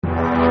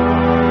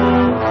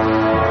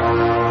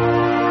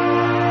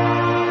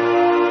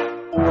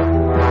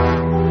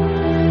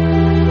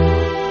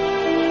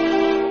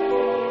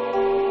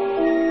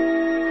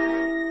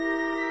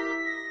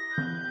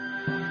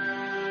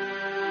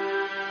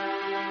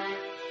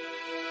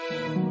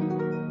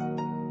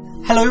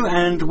Hello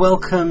and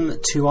welcome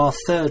to our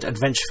third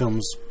Adventure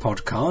Films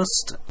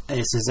podcast.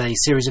 This is a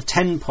series of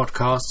 10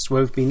 podcasts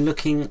where we've been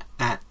looking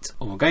at,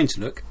 or we're going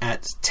to look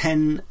at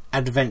 10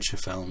 adventure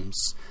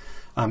films.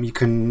 You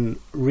can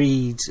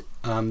read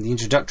the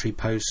introductory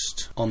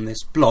post on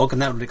this blog,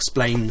 and that will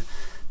explain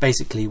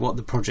basically what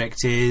the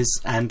project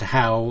is and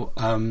how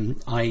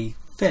I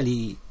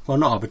fairly, well,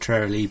 not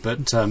arbitrarily,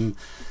 but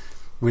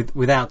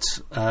without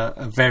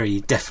a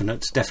very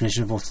definite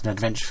definition of what an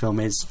adventure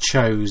film is,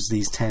 chose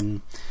these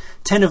 10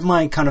 of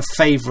my kind of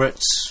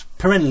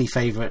perennially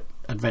favourite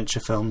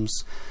adventure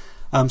films.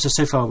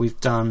 So far we've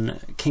done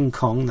King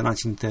Kong, the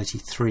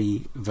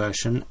 1933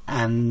 version,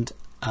 and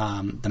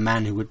The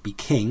Man Who Would Be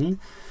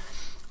King.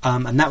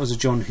 And that was a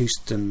John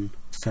Huston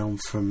film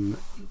from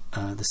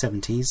the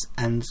 70s.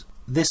 And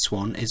this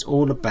one is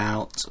all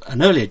about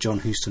an earlier John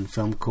Huston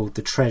film called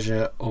The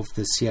Treasure of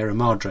the Sierra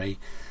Madre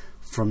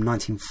from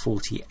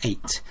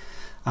 1948.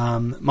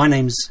 My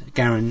name's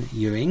Garen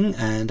Ewing,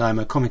 and I'm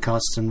a comic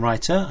artist and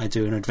writer. I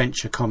do an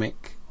adventure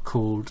comic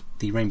called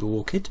The Rainbow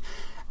Orchid,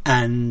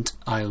 and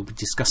I'll be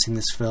discussing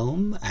this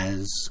film,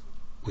 as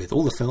with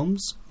all the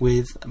films,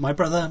 with my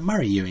brother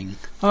Murray Ewing.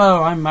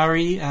 Hello, I'm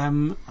Murray.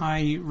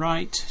 I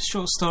write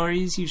short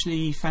stories,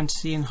 usually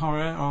fantasy and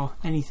horror, or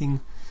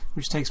anything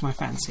which takes my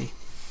fancy.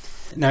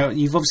 Now,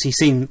 you've obviously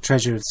seen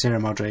Treasure of Sierra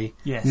Madre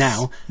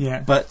now,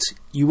 yeah. But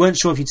you weren't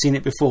sure if you'd seen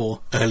it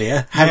before,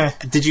 earlier.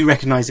 Did you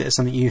recognise it as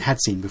something you had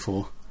seen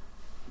before?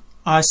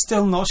 I'm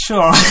still not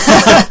sure.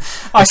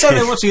 I sat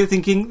there watching it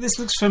thinking, this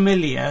looks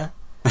familiar.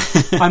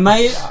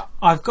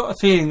 I've got a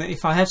feeling that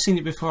if I had seen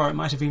it before, it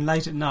might have been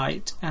late at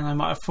night and I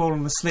might have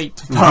fallen asleep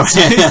to part of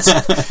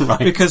it. Right.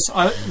 Because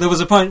there was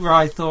a point where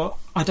I thought,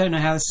 I don't know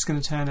how this is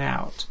going to turn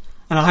out.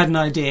 And I had an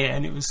idea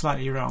and it was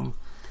slightly wrong.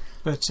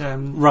 But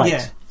right.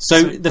 Yeah.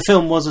 So the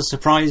film was a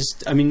surprise.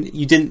 I mean,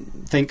 you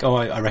didn't think, oh,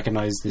 I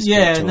recognise this bit.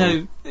 Yeah,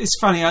 no, it's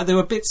funny. There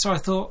were bits where I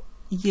thought,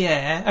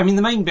 yeah. I mean,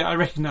 the main bit I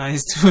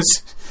recognised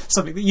was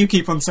something that you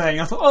keep on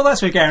saying. I thought, oh,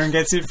 that's where Garen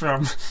gets it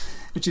from.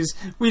 Which is,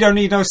 we don't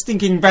need no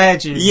stinking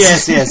badges.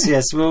 Yes.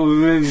 Well,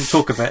 we'll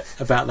talk about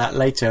that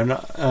later.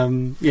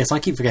 And yes, I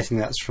keep forgetting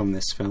that's from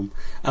this film.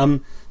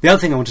 The other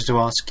thing I wanted to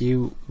ask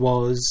you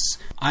was,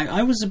 I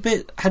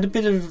had a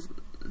bit of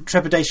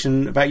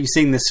trepidation about you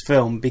seeing this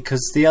film,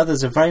 because the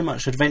others are very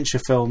much adventure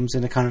films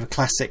in a kind of a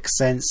classic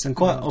sense, and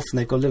quite often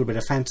they've got a little bit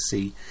of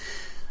fantasy.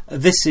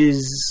 This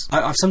is,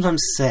 I've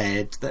sometimes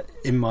said that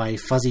in my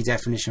fuzzy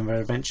definition of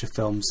adventure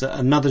films, that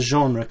another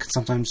genre can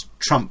sometimes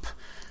trump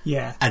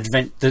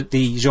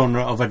the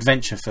genre of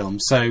adventure film.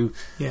 So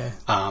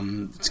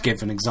to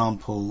give an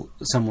example,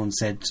 someone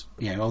said,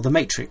 The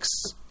Matrix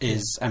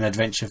is an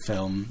adventure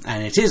film,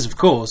 and it is, of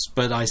course,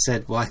 but I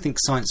said, well, I think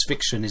science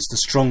fiction is the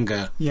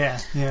stronger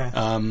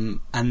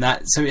and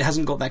that, so it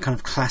hasn't got that kind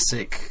of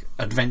classic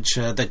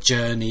adventure, the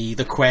journey,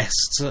 the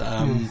quest,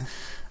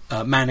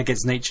 man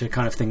against nature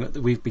kind of thing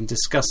that we've been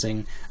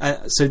discussing.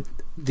 So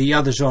the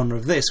other genre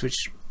of this,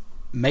 which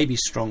may be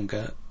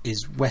stronger,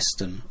 is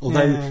Western,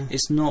 although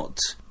it's not.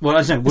 Well,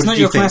 I don't know. It's not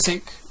your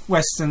classic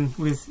Western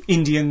with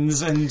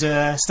Indians and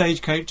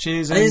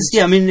stagecoaches. And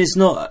it's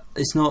not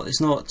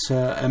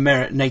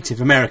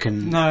Native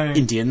American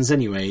Indians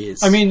anyway.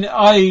 I mean,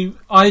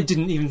 I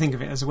didn't even think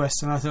of it as a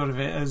Western. I thought of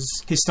it as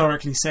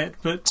historically set.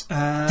 But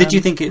did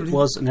you think it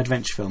was an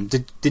adventure film?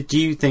 Did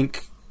you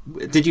think?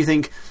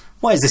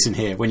 Why is this in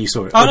here when you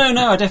saw it? Oh,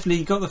 no, I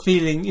definitely got the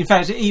feeling. In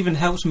fact, it even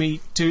helps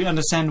me to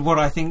understand what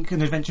I think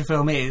an adventure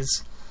film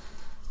is,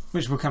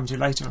 which we'll come to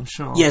later, I'm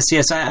sure. Yes.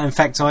 In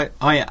fact,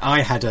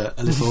 I had a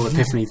little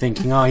epiphany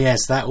thinking, oh, yes,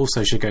 that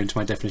also should go into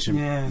my definition.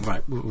 Yeah.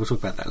 Right, we'll talk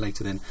about that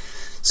later then.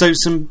 So,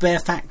 some bare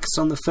facts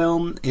on the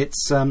film.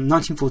 It's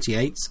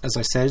 1948, as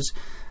I said,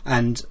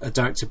 and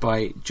directed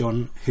by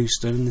John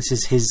Huston. This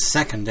is his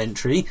second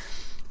entry.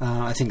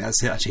 I think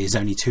that's actually his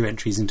only 2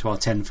 entries into our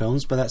 10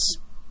 films, but that's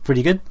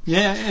pretty good.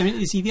 Yeah, I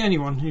mean, is he the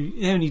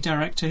only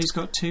director who's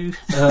got 2?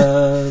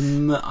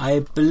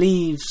 I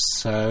believe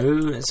so.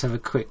 Let's have a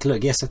quick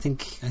look. Yes, I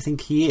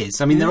think he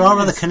is. I mean, there are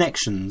other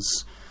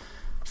connections.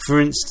 For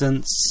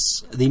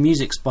instance, the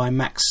music's by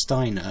Max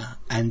Steiner,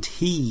 and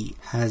he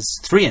has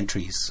 3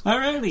 entries. Oh,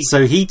 really?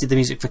 So he did the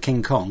music for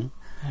King Kong,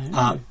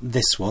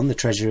 this one, The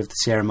Treasure of the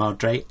Sierra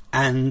Madre,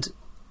 and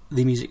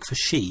the music for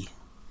She.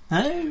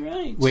 Oh,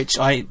 right. Which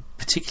I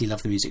particularly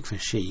love the music for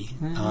She.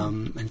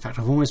 In fact,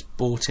 I've almost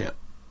bought it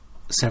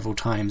several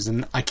times,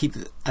 and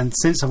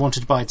since I wanted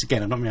to buy it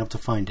again, I've not been able to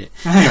find it.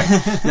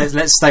 Anyway,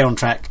 let's stay on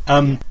track.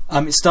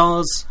 It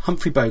stars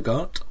Humphrey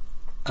Bogart,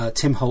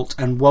 Tim Holt,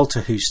 and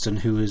Walter Huston,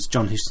 who was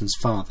John Huston's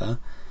father,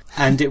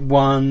 and it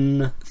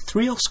won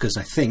 3 Oscars,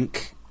 I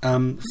think,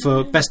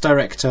 for Best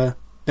Director,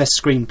 Best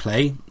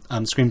Screenplay.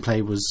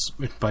 Screenplay was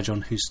written by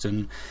John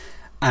Huston,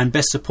 and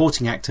Best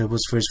Supporting Actor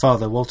was for his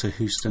father, Walter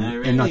Huston,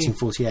 in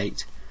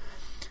 1948.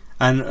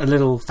 And a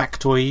little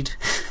factoid,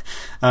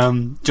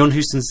 John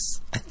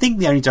Huston's, I think,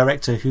 the only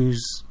director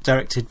who's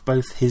directed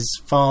both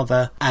his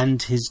father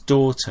and his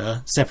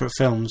daughter separate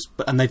films,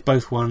 and they've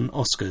both won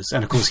Oscars.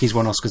 And of course, he's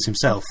won Oscars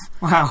himself.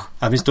 Wow.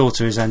 His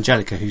daughter is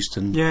Angelica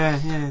Huston. Yeah,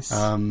 yes.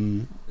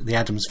 The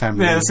Addams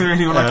Family. Yeah, that's the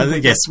only one I can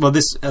think yes. Well,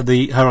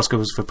 her Oscar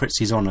was for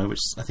Prizzi's Honour,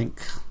 which I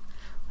think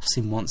I've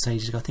seen once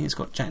ages ago. I think it's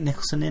got Jack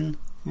Nicholson in.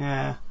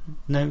 Yeah.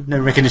 No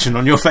recognition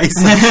on your face.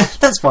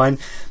 That's fine.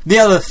 The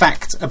other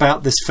fact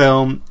about this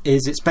film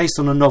is it's based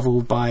on a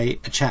novel by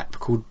a chap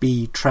called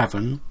B.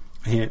 Traven.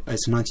 Here,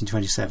 it's a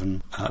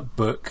 1927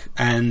 book,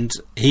 and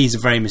he's a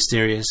very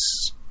mysterious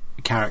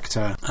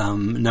character.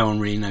 No one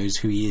really knows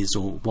who he is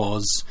or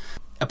was.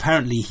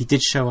 Apparently, he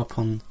did show up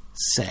on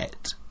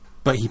set,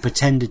 but he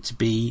pretended to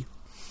be.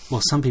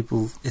 Well, some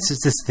people. It's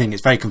just this thing.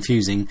 It's very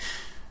confusing.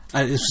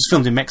 This was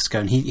filmed in Mexico,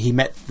 and he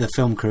met the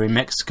film crew in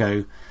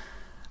Mexico.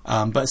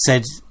 But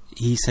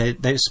he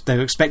said they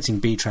were expecting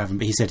B. Traven,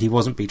 but he said he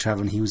wasn't B.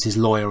 Traven, he was his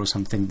lawyer or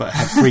something, but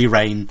had free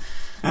reign.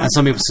 And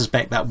some people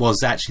suspect that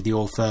was actually the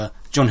author.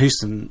 John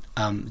Huston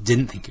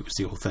didn't think it was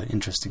the author,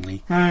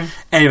 interestingly.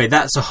 Anyway,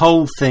 that's a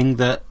whole thing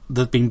that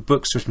there have been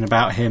books written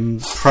about him,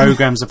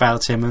 programs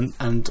about him,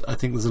 and I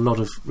think there's a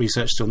lot of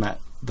research on that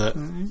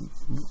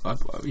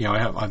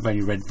I've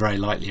only read very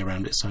lightly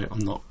around it, so I'm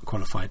not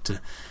qualified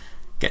to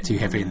get too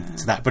heavy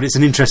into that. But it's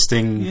an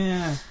interesting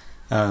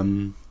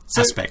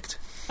aspect.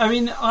 I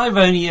mean, I've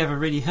only ever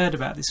really heard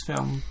about this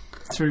film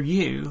through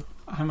you,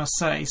 I must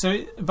say.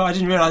 But I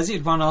didn't realise it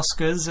had won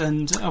Oscars,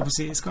 and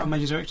obviously it's got a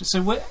major director.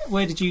 So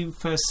where did you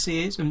first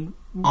see it? And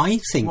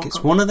I think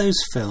it's one of those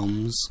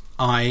films.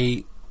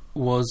 I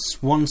was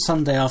one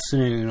Sunday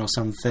afternoon or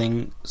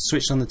something,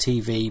 switched on the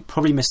TV,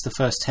 probably missed the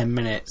first 10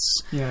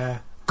 minutes. Yeah.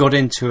 Got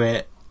into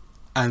it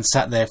and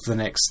sat there for the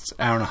next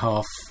hour and a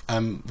half.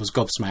 Was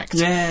gobsmacked.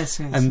 Yes.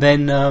 And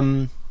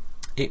then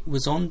it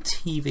was on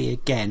TV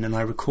again, and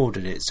I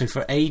recorded it. So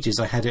for ages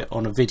I had it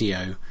on a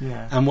video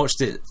and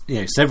watched it,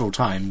 several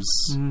times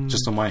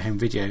just on my home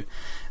video.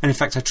 And in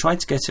fact, I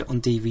tried to get it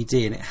on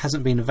DVD, and it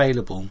hasn't been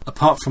available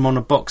apart from on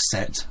a box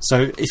set.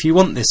 So if you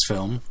want this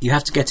film, you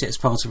have to get it as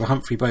part of a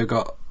Humphrey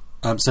Bogart,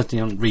 certainly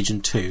on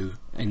Region 2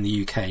 in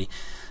the UK,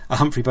 a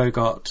Humphrey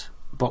Bogart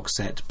box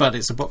set. But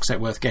it's a box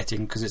set worth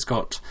getting because it's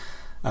got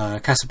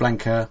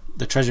Casablanca,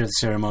 The Treasure of the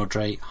Sierra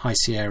Madre, High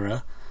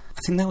Sierra. I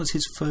think that was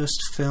his first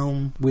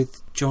film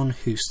with John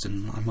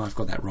Huston. I might have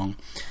got that wrong.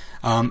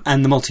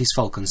 And The Maltese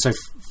Falcon. So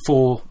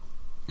 4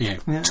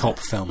 top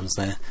films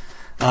there.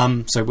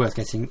 So worth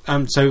getting.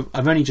 So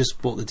I've only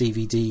just bought the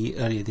DVD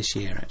earlier this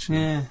year, actually.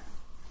 Yeah.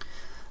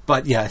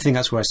 But yeah, I think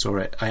that's where I saw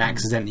it. I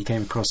accidentally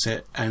came across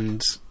it,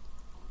 and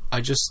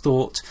I just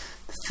thought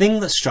the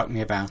thing that struck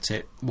me about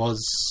it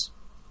was,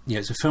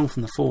 it's a film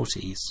from the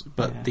 40s,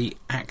 but the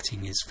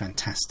acting is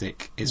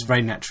fantastic. It's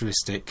very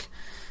naturalistic.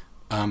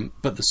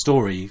 But the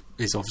story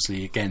is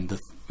obviously, again,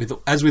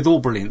 as with all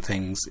brilliant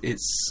things,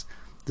 it's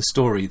the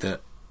story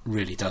that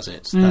really does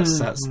it. That's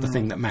the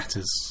thing that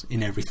matters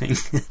in everything.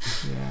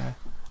 Yeah,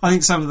 I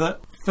think some of the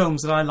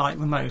films that I like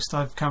the most,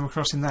 I've come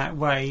across in that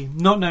way.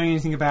 Not knowing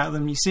anything about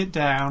them, you sit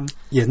down,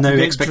 no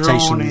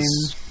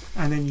expectations,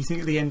 and then you think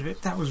at the end of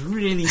it, that was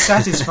really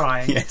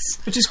satisfying. Yes,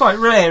 which is quite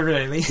rare,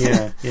 really.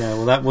 yeah.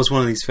 Well, that was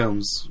one of these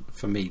films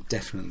for me,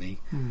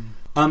 definitely.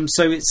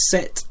 So it's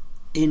set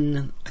in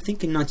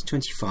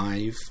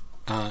 1925,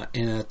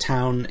 in a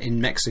town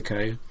in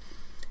Mexico,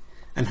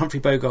 and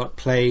Humphrey Bogart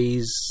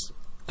plays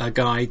a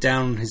guy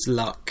down on his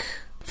luck,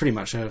 pretty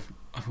much I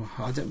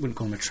wouldn't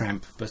call him a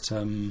tramp, but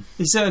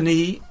he's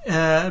certainly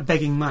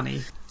begging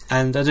money.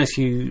 And I don't know if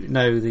you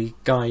know the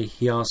guy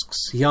he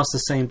asks the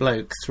same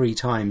bloke 3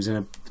 times, in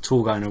a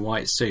tall guy in a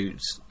white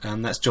suit,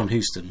 and that's John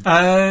Huston.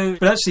 Oh,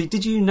 but actually,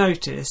 did you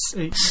notice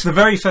the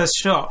very first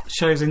shot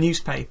shows a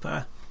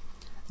newspaper?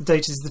 The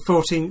date is the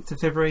 14th of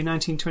February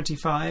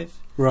 1925.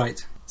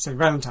 Right. So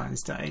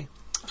Valentine's Day.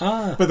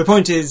 Ah. But the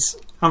point is,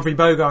 Humphrey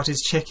Bogart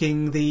is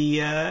checking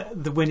the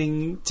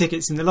winning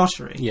tickets in the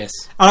lottery. Yes.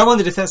 And I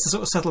wondered if that's the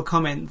sort of subtle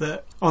comment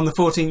that on the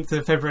 14th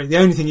of February, the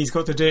only thing he's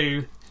got to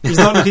do, he's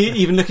not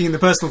even looking in the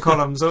personal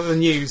columns or the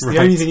news. The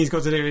only thing he's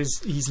got to do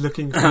is he's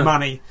looking for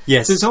money.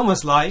 Yes. So it's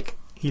almost like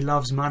he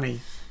loves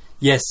money.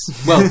 Yes.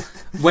 Well,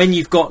 when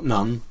you've got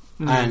none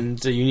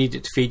and you need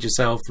it to feed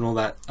yourself and all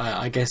that,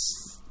 I guess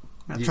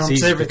it's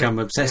easy to become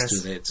obsessed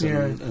with it,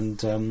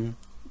 and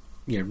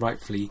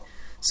rightfully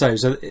so.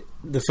 So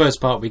the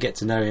first part, we get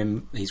to know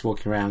him. He's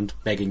walking around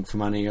begging for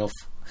money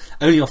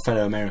only off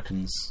fellow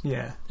Americans.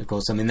 Yeah, of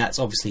course. I mean, that's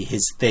obviously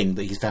his thing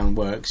that he's found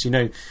works.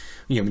 When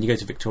you go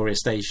to Victoria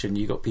Station,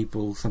 you got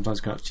people sometimes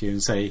come up to you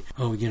and say,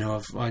 "Oh,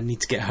 I need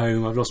to get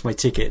home. I've lost my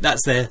ticket."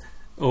 That's their.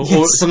 Or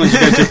sometimes you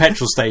go to a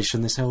petrol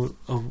station, they say,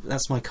 oh,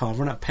 that's my car, I've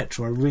run out of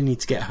petrol, I really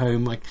need to get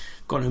home, I've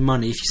got no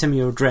money, if you send me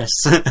your address.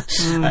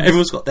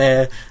 Everyone's got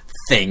their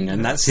thing,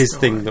 and that's his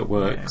thing that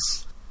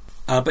works.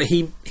 Yes. But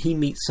he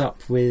meets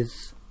up with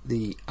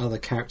the other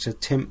character,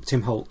 Tim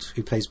Holt,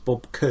 who plays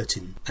Bob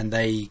Curtin, and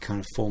they kind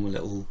of form a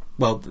little...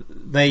 Well,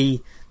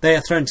 they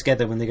are thrown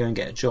together when they go and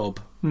get a job.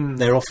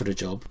 They're offered a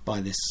job by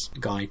this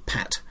guy,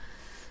 Pat,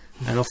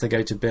 and off they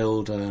go to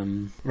build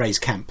Ray's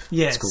camp.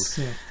 Yes, it's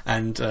called.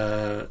 And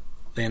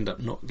they end up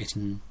not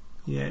getting.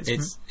 Yeah,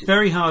 it's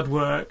very hard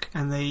work,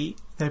 and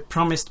they're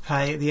promised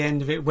pay at the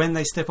end of it when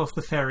they step off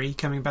the ferry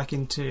coming back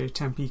into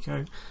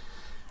Tampico.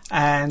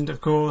 And of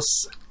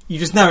course, you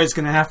just know it's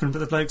going to happen. But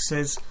the bloke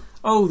says,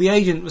 "Oh, the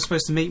agent was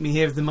supposed to meet me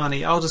here with the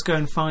money. I'll just go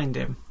and find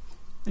him."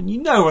 And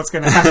you know what's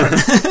going to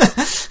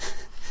happen.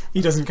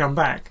 He doesn't come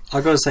back.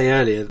 I've got to say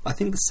earlier, I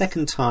think the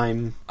second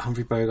time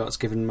Humphrey Bogart's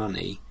given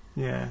money,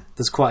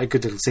 there's quite a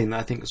good little scene that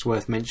I think is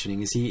worth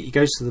mentioning. Is he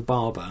goes to the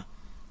barber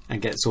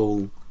and gets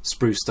all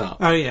spruced up.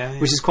 Oh yeah.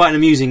 Which is quite an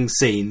amusing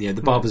scene. The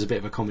barber's a bit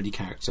of a comedy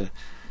character,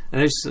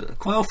 and it's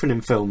quite often in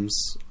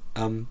films,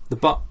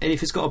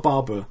 if it's got a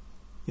barber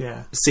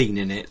scene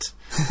in it,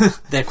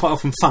 they're quite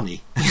often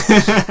funny.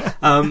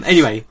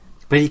 Anyway,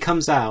 but he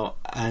comes out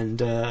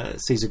and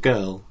sees a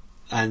girl,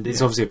 and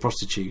it's obviously a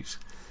prostitute.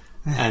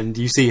 And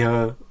you see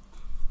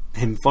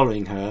him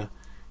following her.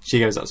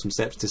 She goes up some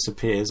steps,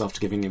 disappears after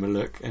giving him a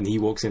look, and he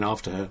walks in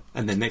after her.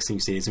 And then next thing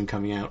you see is him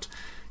coming out.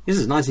 This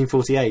is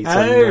 1948. Oh,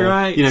 and,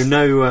 right.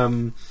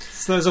 No.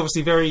 So it's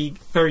obviously very,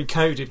 very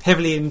coded,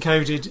 heavily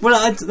encoded.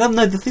 Well,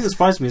 no. The thing that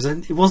surprised me is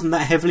it wasn't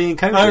that heavily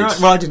encoded. Oh, right.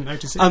 Well, I didn't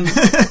notice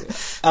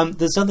it.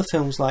 There's other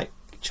films like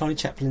Charlie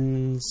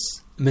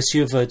Chaplin's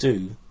Monsieur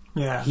Verdoux.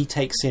 Yeah. He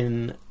takes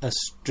in a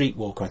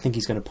streetwalker. I think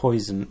he's going to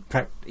poison.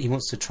 He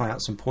wants to try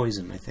out some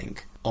poison, I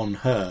think, on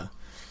her.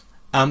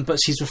 But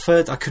she's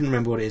referred... I couldn't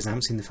remember what it is. I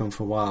haven't seen the film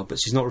for a while, but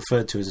she's not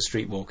referred to as a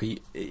streetwalker.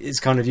 It's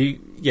kind of...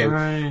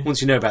 Right.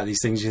 Once you know about these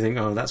things, you think,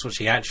 oh, that's what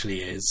she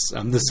actually is.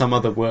 There's some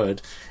other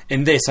word.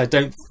 In this, I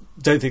don't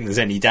think there's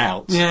any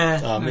doubt.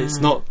 Yeah. It's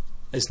not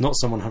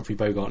someone Humphrey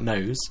Bogart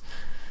knows.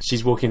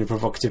 She's walking in a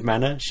provocative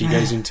manner. She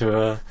goes into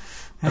a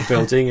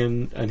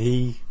building and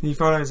he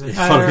follows her. He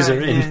follows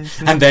her in. Yeah.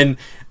 And then,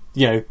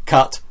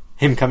 cut...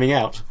 him coming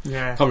out.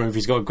 Yeah. Can't remember if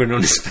he's got a grin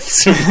on his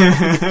face.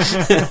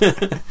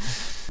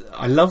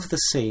 I love the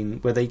scene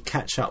where they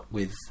catch up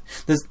with...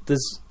 There's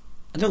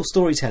a little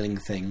storytelling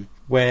thing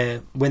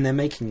where when they're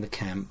making the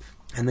camp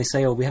and they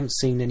say, "Oh, we haven't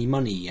seen any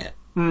money yet.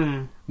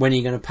 When are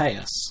you going to pay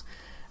us?"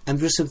 And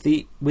just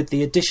with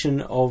the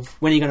addition of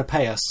 "when are you going to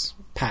pay us,"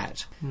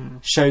 pat,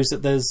 shows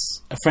that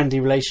there's a friendly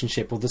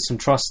relationship or there's some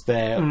trust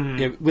there.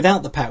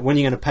 Without the pat, "when are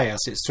you going to pay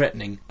us," it's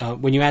threatening.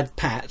 When you add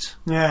pat,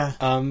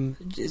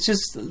 it's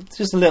just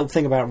a little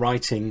thing about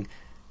writing,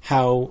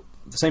 how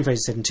the same phrase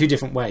is said in two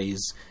different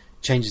ways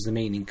changes the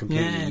meaning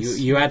completely. Yes.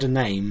 You add a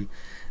name,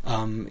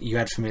 you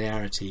add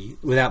familiarity.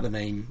 Without the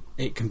name,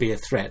 it can be a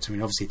threat. I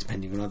mean, obviously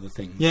depending on other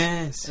things.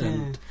 Yes.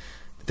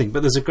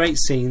 But there's a great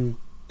scene.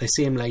 They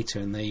see him later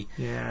and they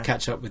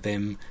catch up with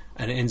him,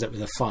 and it ends up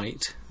with a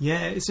fight.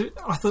 Yeah,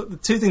 I thought the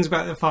two things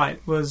about the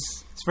fight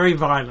was it's very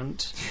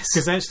violent,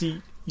 because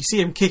actually you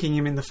see him kicking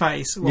him in the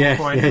face at one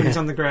point when he's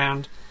on the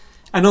ground,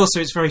 and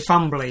also it's very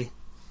fumbly.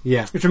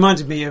 Yeah, which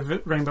reminded me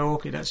of Rainbow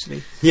Orchid,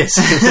 actually. Yes.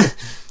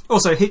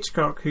 Also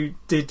Hitchcock, who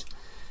did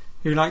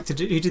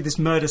this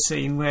murder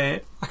scene where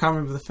I can't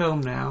remember the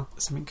film now.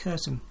 Something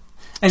Curtain.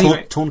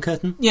 Anyway, Torn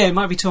Curtain. Yeah, it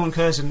might be Torn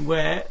Curtain,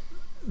 where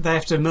they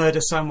have to murder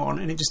someone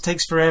and it just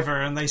takes forever,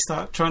 and they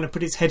start trying to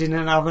put his head in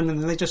an oven and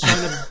then they just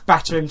trying to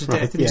batter him to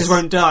death, and he just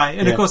won't die.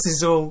 And of course this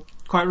is all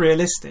quite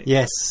realistic.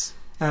 Yes.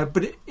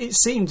 But it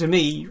seemed to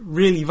me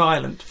really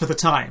violent for the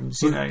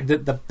times, know.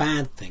 The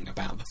bad thing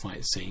about the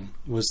fight scene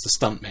was the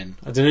stuntmen.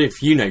 I don't know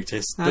if you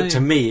noticed, but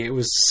to me it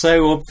was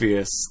so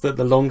obvious that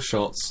the long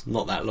shots,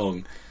 not that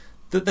long,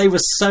 that they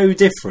were so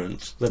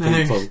different, the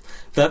people,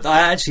 that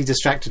actually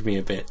distracted me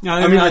a bit.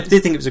 I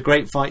did think it was a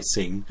great fight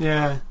scene,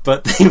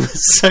 but they were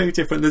so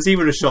different. There's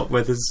even a shot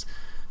where there's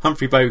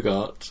Humphrey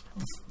Bogart,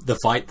 the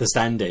fight, the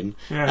stand-in,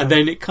 and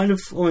then it kind of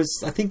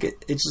almost, I think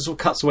it just sort of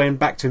cuts away and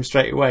back to him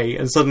straight away,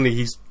 and suddenly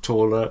he's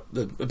taller,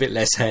 a bit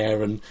less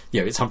hair, and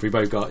it's Humphrey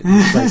Bogart in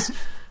this place.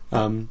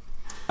 You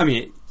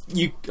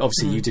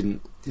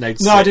didn't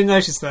notice. No, I didn't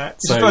notice that.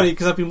 It's funny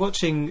because I've been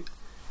watching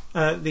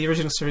the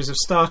original series of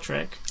Star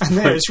Trek, and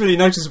there it's really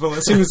noticeable.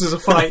 As soon as there's a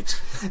fight,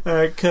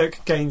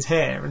 Kirk gains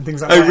hair and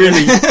things like that. Oh,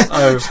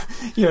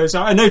 really?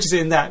 So I noticed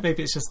it in that.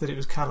 Maybe it's just that it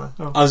was colour.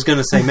 I was going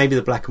to say maybe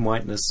the black and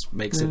whiteness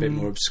makes it a bit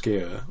more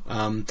obscure.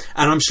 And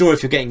I'm sure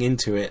if you're getting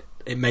into it,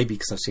 it may be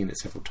because I've seen it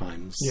several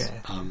times.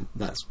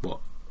 That's what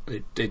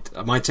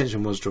my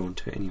attention was drawn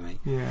to it anyway.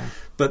 Yeah.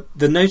 But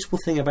the notable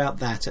thing about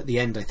that at the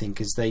end, I think,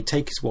 is they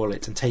take his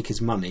wallet and take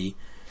his money.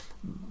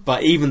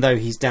 But even though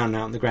he's down and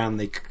out on the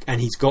ground, and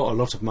he's got a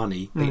lot of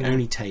money, they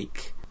only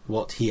take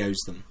what he owes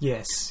them.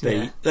 Yes,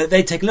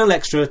 they take a little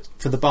extra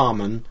for the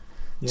barman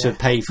to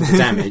pay for the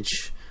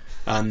damage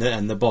and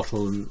the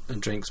bottle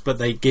and drinks, but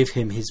they give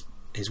him his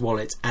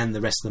wallet and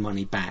the rest of the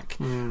money back,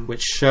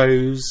 which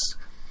shows.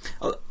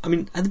 I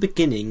mean, at the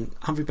beginning,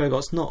 Humphrey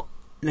Bogart's not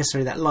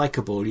necessarily that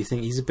likeable. You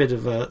think he's a bit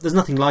of a... There's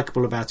nothing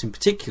likeable about him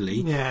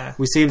particularly. Yeah.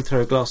 We see him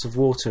throw a glass of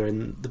water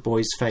in the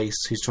boy's face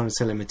who's trying to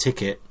sell him a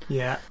ticket.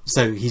 Yeah.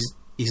 So he's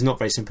not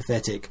very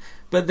sympathetic.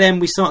 But then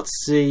we start to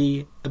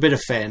see a bit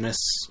of fairness.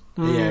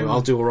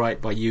 I'll do all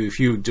right by you if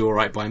you do all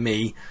right by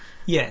me.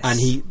 Yes. And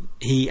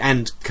he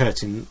and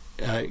Curtin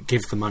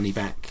give the money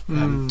back,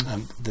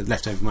 the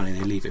leftover money.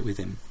 They leave it with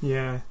him.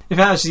 Yeah. In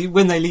fact, actually,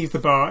 when they leave the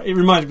bar, it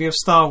reminded me of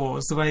Star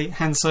Wars, the way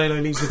Han Solo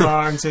leaves the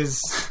bar and says,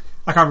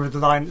 I can't remember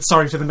the line,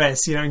 sorry for the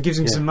mess, and gives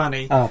him some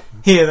money. Oh.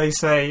 Here they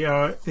say,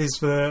 is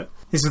for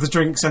the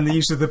drinks and the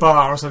use of the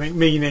bar or something,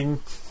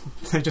 meaning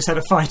they just had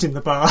a fight in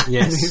the bar and he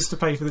has to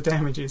pay for the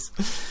damages.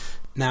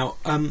 Now,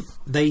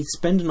 they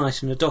spend a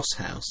night in a doss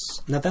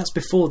house. Now, that's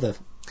before they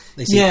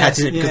see Pat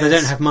in it, because they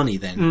don't have money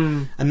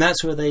then. And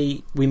that's where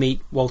we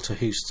meet Walter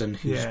Houston,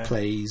 who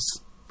plays...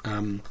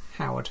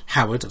 Howard.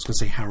 I was going to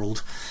say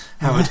Harold.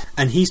 Howard.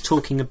 And he's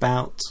talking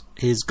about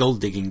his gold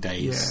digging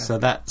days. Yeah. So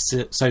that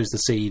sows the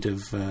seed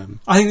of...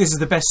 I think this is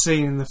the best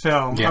scene in the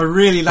film. Yeah. I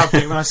really loved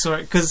it when I saw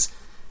it, because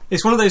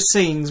it's one of those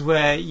scenes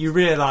where you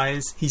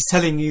realise he's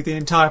telling you the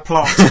entire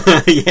plot.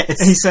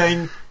 Yes.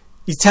 And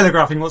he's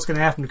telegraphing what's going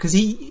to happen, because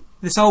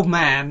this old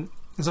man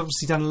has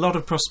obviously done a lot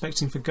of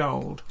prospecting for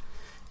gold,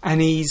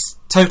 and he's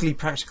totally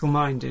practical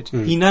minded.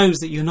 He knows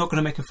that you're not going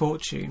to make a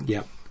fortune.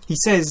 Yeah. He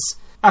says,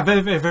 of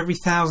every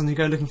 1,000 who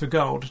go looking for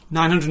gold,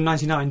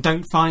 999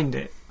 don't find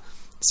it.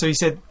 So he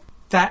said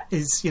that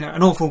is,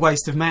 an awful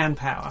waste of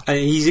manpower.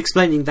 He's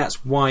explaining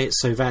that's why it's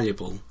so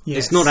valuable. Yes.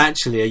 It's not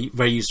actually a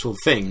very useful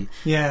thing.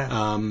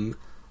 Yeah.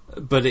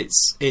 But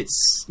it's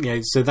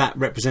so that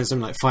represents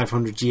something like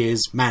 500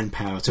 years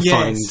manpower to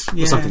find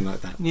or something like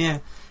that. Yeah.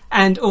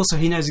 And also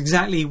he knows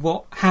exactly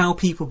how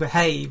people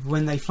behave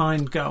when they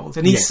find gold.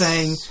 And he's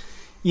saying,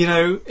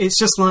 it's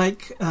just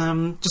like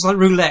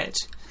roulette.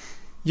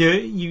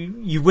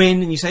 You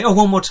win and you say,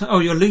 one more time. Oh,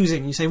 you're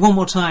losing. You say one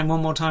more time,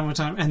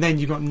 and then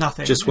you've got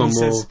nothing. Just one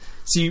more.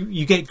 So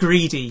you get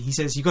greedy. He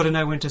says you've got to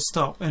know when to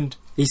stop. And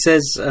he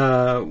says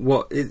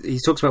he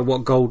talks about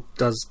what gold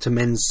does to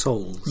men's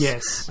souls.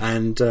 Yes.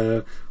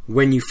 And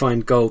when you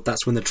find gold,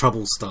 that's when the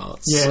trouble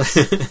starts. Yes.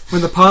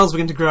 When the piles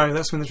begin to grow,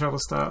 that's when the trouble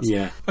starts.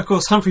 Yeah. Of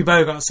course, Humphrey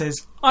Bogart says,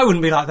 I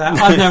wouldn't be like that.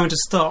 I'd know when to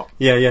stop.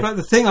 Yeah. But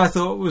the thing I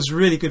thought was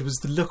really good was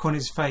the look on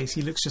his face.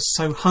 He looks just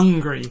so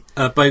hungry.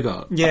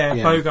 Bogart.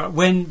 Yeah, Bogart.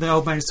 When the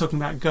old man is talking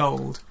about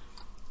gold,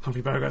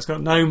 Humphrey Bogart's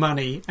got no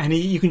money, and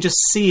you can just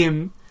see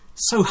him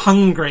so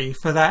hungry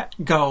for that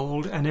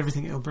gold and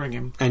everything it'll bring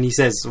him. And he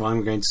says,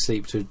 I'm going to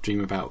sleep to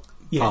dream about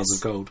piles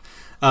of gold.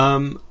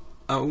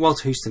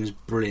 Walter Houston is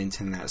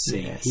brilliant in that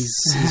scene. Yes.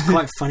 He's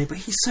quite funny, but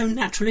he's so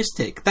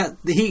naturalistic. That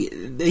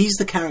he's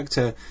the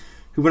character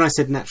who, when I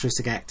said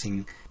naturalistic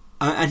acting,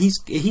 and he's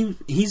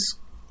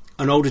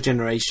an older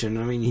generation.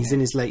 I mean, he's in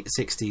his late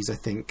 60s, I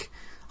think.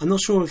 I'm not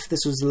sure if this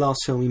was the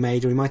last film he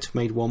made, or he might have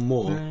made one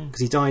more,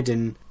 because he died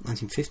in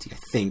 1950, I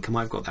think. I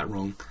might have got that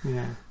wrong.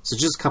 Yeah. So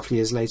just a couple of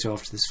years later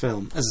after this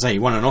film. As I say, he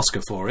won an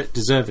Oscar for it,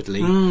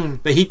 deservedly.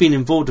 But he'd been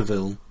in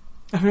vaudeville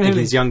in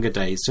his younger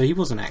days, so he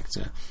was an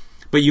actor.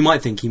 But you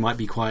might think he might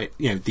be quite,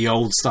 the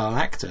old-style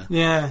actor.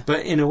 Yeah.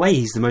 But in a way,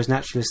 he's the most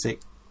naturalistic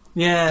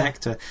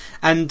actor.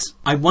 And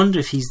I wonder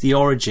if he's the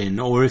origin,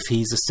 or if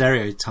he's a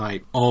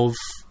stereotype of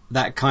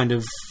that kind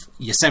of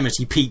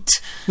Yosemite Pete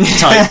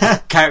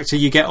type character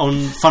you get on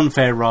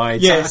funfair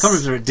rides. Yes. I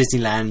can't remember at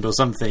Disneyland or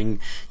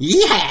something.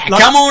 Yeah,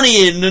 come on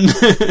in! And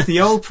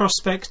the old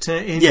prospector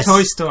in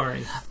Toy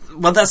Story.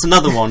 Well, that's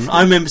another one.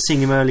 I remember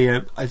seeing him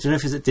earlier. I don't know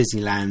if it's at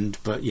Disneyland,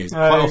 but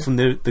quite often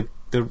the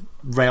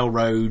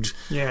railroad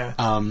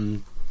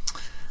thingy.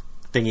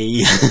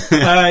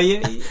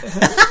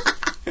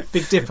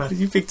 Big Dipper.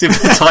 Big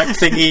Dipper type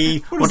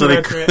thingy. what do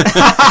they call it?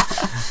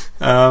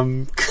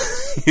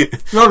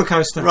 Roller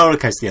coaster. Roller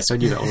coaster, yes, I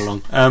knew that all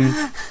along.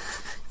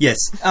 Yes,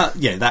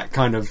 that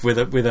kind of with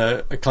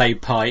a clay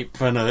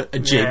pipe and a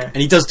jig. And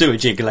he does do a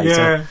jig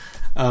later.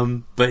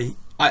 But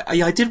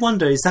I did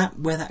wonder, is that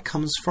where that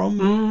comes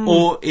from?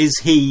 Or is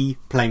he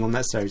playing on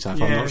that stereotype?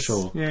 Yes, I'm not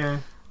sure. Yeah.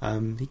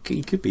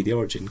 He could be the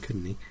origin,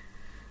 couldn't he?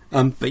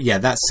 But yeah,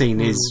 that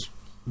scene is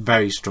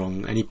very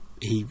strong, and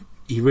he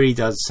really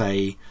does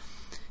say,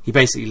 he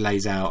basically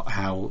lays out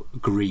how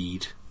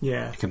greed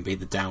can be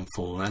the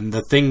downfall, and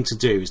the thing to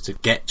do is to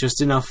get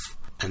just enough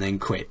and then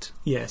quit.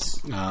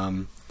 Yes.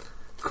 Of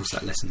course,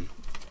 that lesson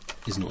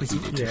is not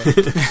heeded. Yeah.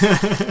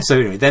 So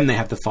anyway, then they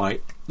have the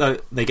fight.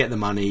 They get the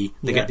money.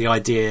 They get the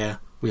idea.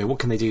 What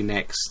can they do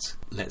next?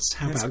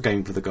 How about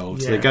going for the gold?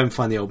 Yeah. So they go and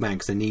find the old man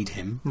because they need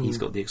him. He's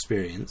got the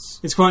experience.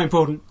 It's quite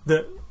important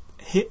that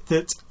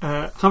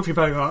Humphrey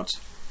Bogart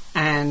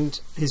and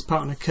his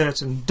partner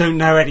Curtin don't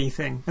know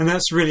anything, and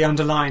that's really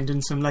underlined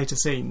in some later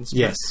scenes.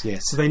 Yes.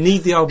 So they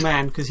need the old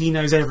man because he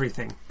knows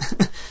everything.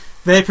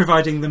 They're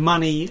providing the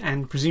money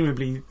and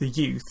presumably the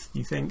youth,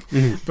 you think,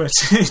 but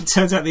it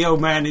turns out the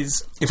old man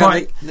is. In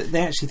fact,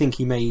 they actually think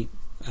he may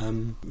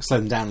slow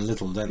them down a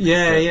little, don't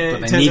they? Yeah.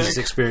 But they need his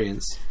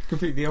experience.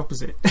 Completely the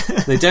opposite.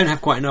 They don't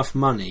have quite enough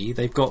money.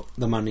 They've got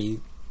the money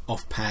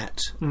off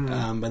Pat,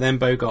 but then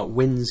Bogart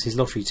wins his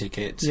lottery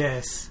ticket.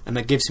 Yes. And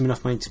that gives him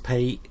enough money to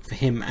pay for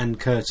him and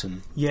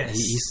Curtin. Yes.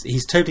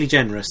 He's totally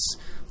generous.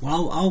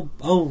 Well,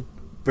 I'll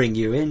bring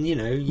you in, you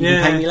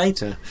can pay me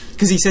later.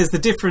 Because he says the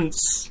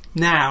difference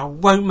now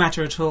won't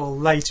matter at all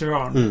later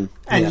on.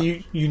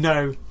 And you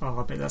know,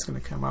 I bet that's going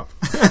to come up.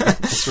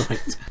 That's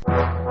right.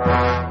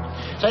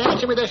 Say,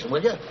 answer me this,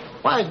 will you?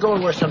 Why is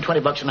gold worth some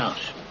 $20 an ounce?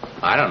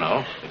 I don't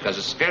know, because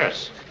it's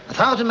scarce.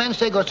 1,000 men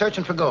say go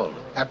searching for gold.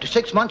 After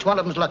 6 months, one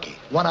of them's lucky.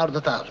 1 out of the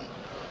 1,000.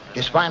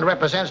 His find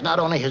represents not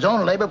only his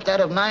own labor, but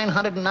that of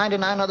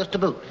 999 others to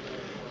boot.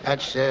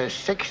 That's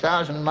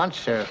 6,000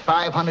 months or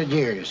 500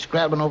 years,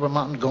 scrabbling over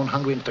mountains, going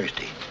hungry and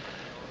thirsty.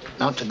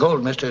 An ounce of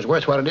gold, mister, is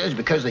worth what it is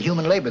because of the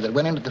human labor that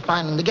went into the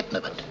finding and the getting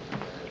of it.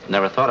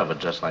 Never thought of it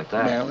just like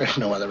that. Well, there's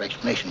no other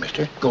explanation,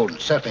 mister. Gold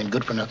itself ain't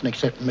good for nothing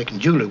except for making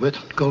jewelry with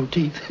gold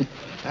teeth.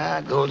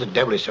 Gold's a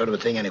devilish sort of a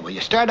thing anyway. You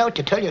start out,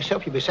 you tell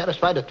yourself you'll be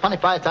satisfied with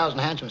 25,000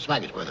 handsome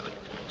smaggers worth of it.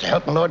 So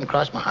help my Lord and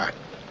cross my heart.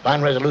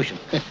 Fine resolution.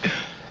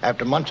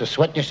 After months of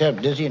sweating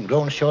yourself dizzy and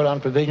growing short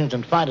on provisions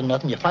and finding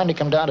nothing, you finally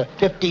come down to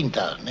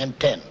 15,000, then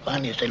 10.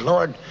 Finally you say,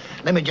 Lord,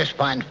 let me just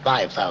find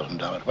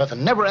 $5,000 worth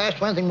and never ask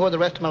for anything more the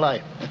rest of my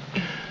life.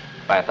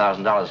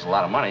 $5,000 is a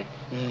lot of money.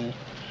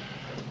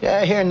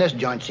 Yeah, here in this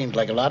joint seems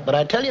like a lot, but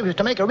I tell you, if it was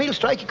to make a real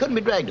strike, you couldn't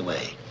be dragged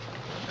away.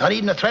 Not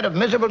even the threat of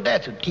miserable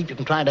death would keep you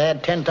from trying to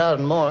add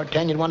 10,000 more.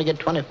 10, you'd want to get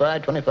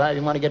 25, 25,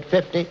 you want to get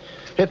 50,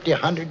 50,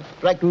 100,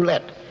 like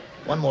roulette.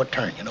 One more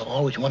turn,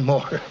 always one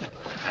more.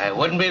 It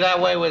wouldn't be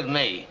that way with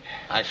me.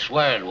 I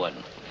swear it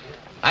wouldn't.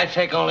 I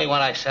take only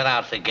what I set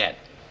out to get,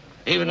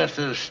 even if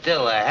there's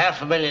still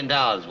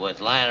 $500,000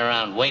 worth lying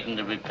around waiting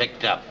to be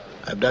picked up.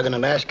 I've dug in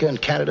Alaska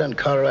and Canada and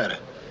Colorado.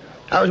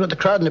 I was with the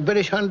crowd in the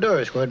British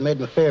Honduras, where it made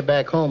my fare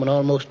back home and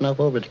almost enough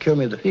over to cure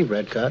me of the fever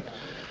I'd caught.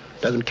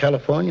 Dug in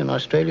California and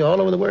Australia, all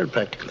over the world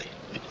practically.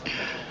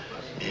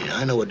 Yeah,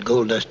 I know what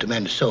gold does to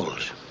men's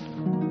souls.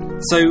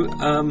 So,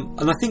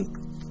 and I think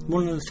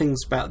one of the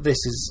things about this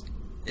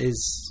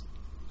is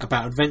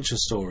about adventure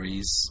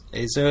stories.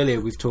 Is earlier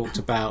we've talked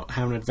about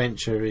how an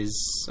adventure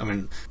is. I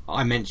mean,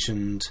 I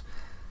mentioned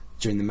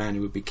during the Man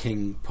Who Would Be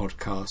King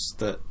podcast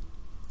that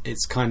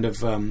it's kind of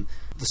the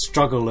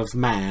struggle of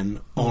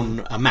man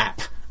on a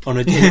map, in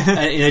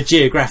a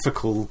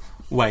geographical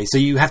way. So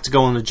you have to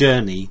go on a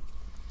journey.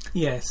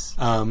 Yes.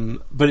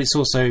 But it's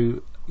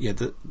also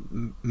the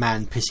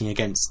man pitting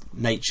against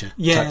nature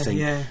type thing.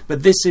 Yeah.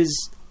 But this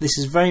is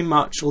very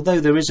much,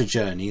 although there is a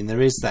journey and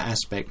there is that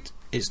aspect,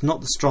 it's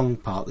not the strong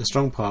part. The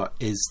strong part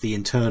is the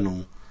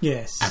internal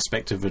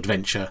aspect of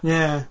adventure.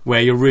 Yeah.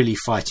 Where you're really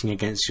fighting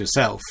against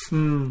yourself.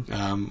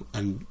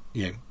 And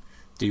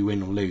do you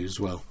win or lose?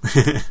 Well,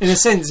 in a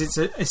sense,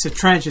 it's a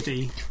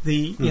tragedy.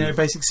 The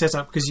basic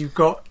setup, because you've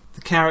got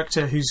the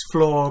character whose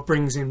flaw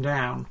brings him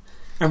down,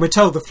 and we're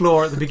told the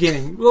flaw at the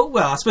beginning. Well,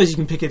 I suppose you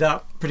can pick it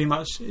up pretty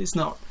much. It's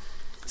not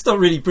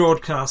really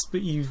broadcast,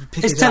 but you pick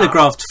it up. It's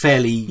telegraphed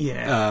fairly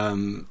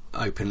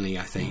openly,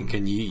 I think,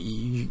 and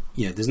you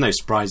there's no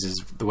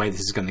surprises the way this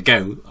is going to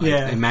go.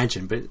 I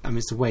imagine, but I mean,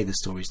 it's the way the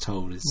story's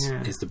told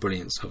is the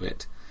brilliance of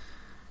it.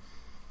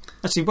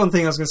 Actually, one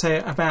thing I was going to say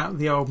about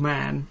the old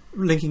man,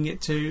 linking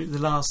it to the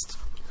last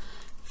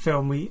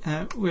film, we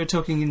were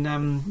talking in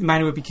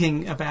Man Who Would Be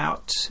King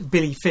about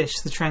Billy Fish,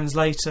 the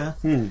translator,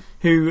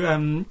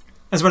 who,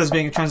 as well as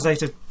being a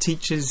translator,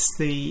 teaches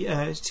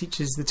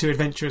the two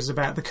adventurers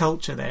about the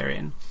culture they're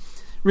in.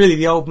 Really,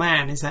 the old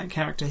man is that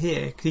character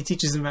here, because he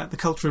teaches them about the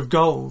culture of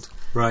gold,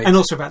 right, and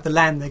also about the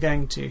land they're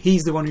going to.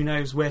 He's the one who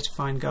knows where to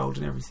find gold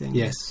and everything.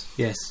 Yes.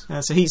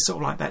 So he's sort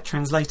of like that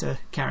translator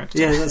character.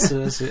 Yeah, that's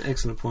an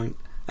excellent point.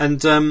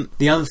 And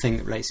the other thing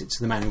that relates it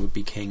to the Man Who Would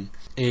Be King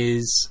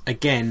is,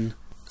 again,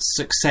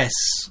 success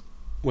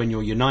when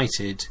you're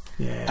united.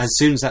 Yes. As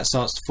soon as that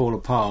starts to fall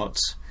apart,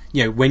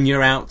 when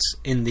you're out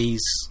in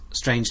these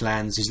strange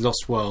lands, these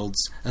lost worlds,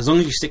 as long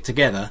as you stick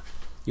together,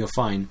 you're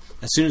fine.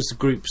 As soon as the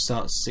group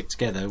starts to stick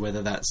together,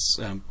 whether that's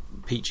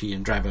Peachy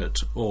and Dravert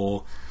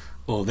or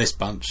this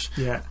bunch,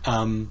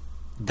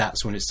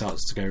 that's when it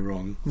starts to go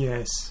wrong.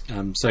 Yes.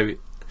 So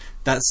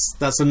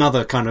that's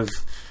another kind of,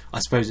 I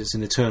suppose it's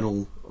an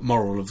eternal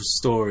moral of a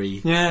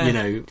story.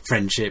 Yeah.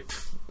 Friendship,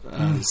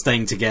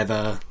 staying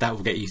together, that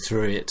will get you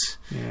through it.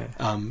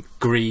 Yeah.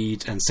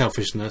 Greed and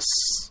selfishness,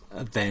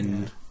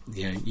 then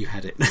you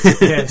had it.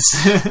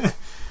 Yes.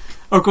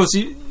 Of course,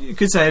 you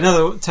could say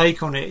another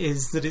take on it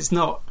is that it's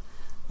not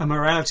a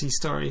morality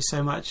story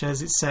so much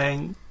as it's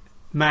saying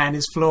man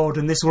is flawed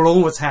and this will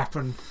always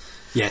happen.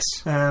 Yes.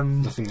 I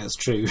think that's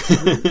true.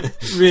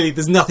 Really,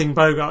 there's nothing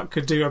Bogart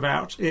could do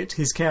about it.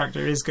 His character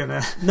is going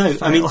to fail.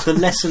 I mean, the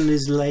lesson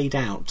is laid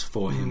out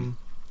for him.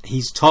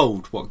 He's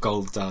told what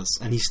gold does,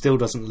 and he still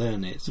doesn't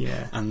learn it.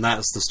 Yeah. And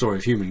that's the story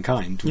of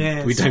humankind.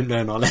 Yes. We don't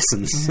learn our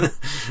lessons.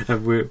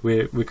 And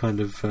we're kind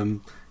of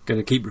going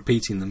to keep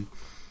repeating them.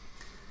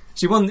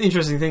 See, one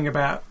interesting thing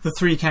about the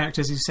three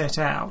characters you set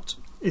out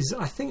is,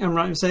 I think I'm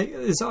right in saying,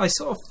 is I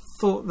sort of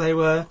thought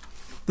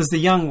there's the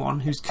young one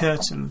who's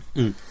Curtin,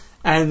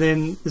 and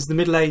then there's the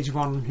middle-aged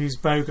one who's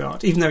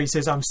Bogart. Even though he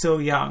says I'm still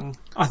young,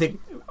 I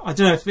don't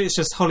know if it's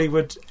just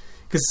Hollywood,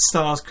 because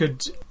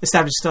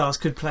established stars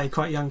could play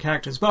quite young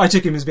characters, but I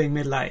took him as being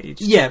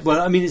middle-aged. Yeah,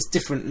 well, I mean, it's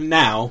different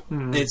now.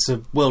 It's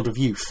a world of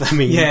youth. I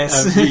mean,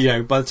 yes.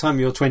 By the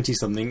time you're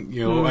 20-something,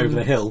 you're over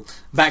the hill.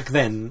 Back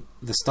then,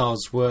 the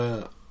stars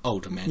were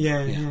older men.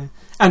 Yeah.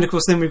 And of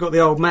course, then we've got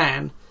the old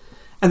man,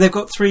 And they've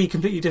got three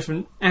completely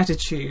different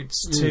attitudes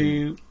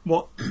to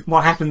what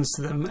happens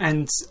to them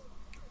and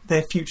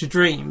their future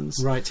dreams.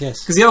 Right,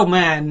 yes. Because the old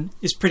man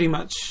is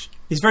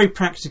he's very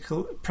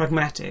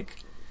pragmatic,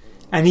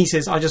 and he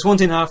says, I just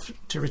want enough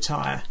to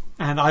retire,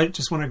 and I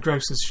just want a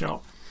grocer's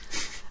shop.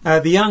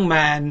 The young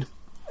man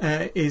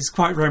is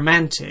quite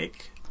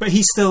romantic, but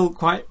he's still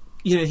quite,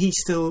 he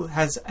still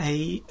has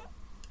a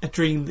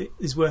dream that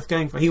is worth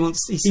going for.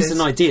 He's an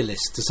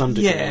idealist to some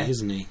degree,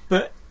 isn't he?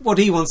 But what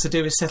he wants to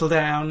do is settle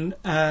down.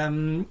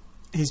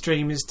 His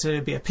dream is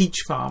to be a peach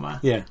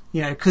farmer. Yeah.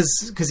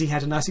 Because he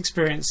had a nice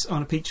experience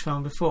on a peach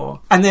farm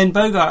before. And then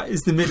Bogart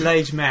is the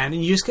middle-aged man,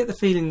 and you just get the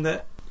feeling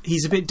that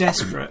he's a bit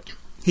desperate.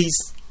 He's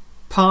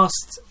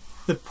past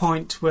the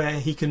point where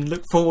he can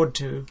look forward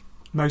to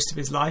most of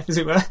his life, as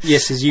it were.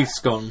 Yes, his youth's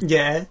gone.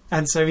 Yeah,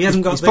 and so he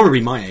hasn't got... He's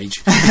probably my age.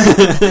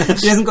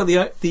 He hasn't got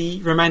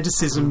the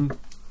romanticism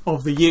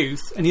of the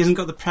youth, and he hasn't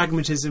got the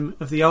pragmatism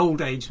of the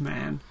old-aged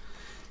man.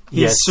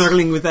 He's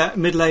struggling with that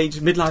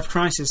midlife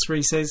crisis where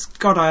he says,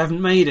 God, I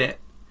haven't made it.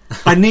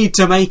 I need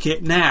to make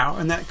it now.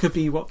 And that could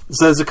be what...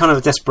 So there's a kind of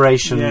a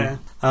desperation. Yeah.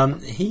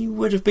 He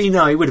would have been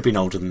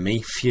older than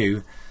me,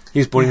 few. He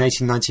was born in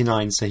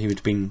 1899, so he would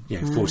have been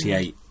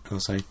 48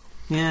 or so.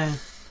 Yeah.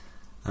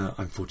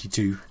 I'm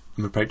 42.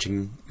 I'm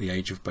approaching the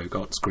age of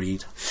Bogart's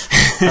greed.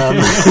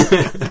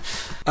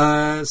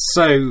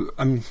 So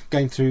I'm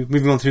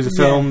moving on through the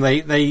film.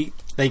 They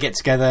get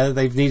together.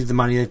 They've needed the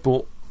money. They've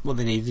bought what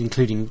they needed,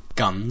 including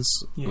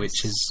guns,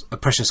 which is a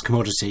precious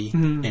commodity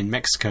in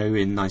Mexico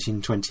in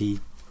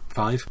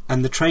 1925.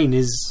 And the train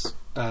is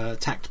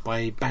attacked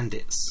by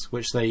bandits,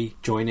 which they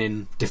join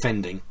in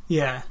defending.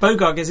 Yeah.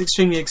 Bogart gets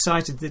extremely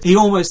excited that he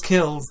almost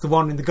kills the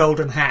one in the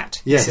golden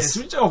hat. Yes. He says,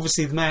 which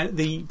obviously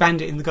the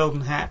bandit in the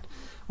golden hat,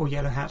 or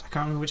yellow hat, I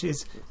can't remember which it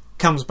is,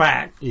 comes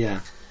back. Yeah.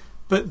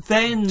 But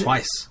then...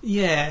 Twice.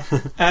 Yeah.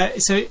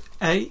 So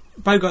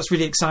Bogart's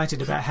really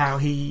excited about how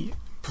he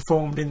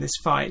performed in this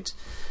fight.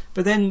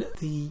 But then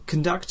the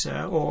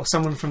conductor or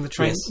someone from the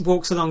train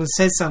walks along and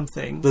says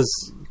something. There's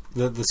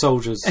the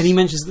soldiers. And he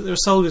mentions that there are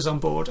soldiers on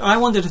board. I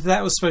wondered if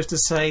that was supposed to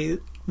say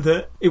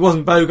that it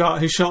wasn't Bogart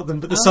who shot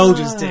them, but the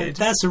soldiers did.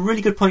 That's a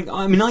really good point.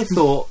 I mean, I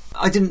thought...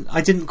 I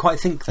didn't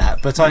quite think that,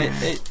 but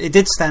it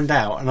did stand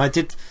out. And I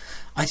did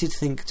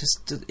think, does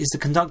the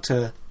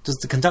conductor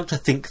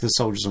think the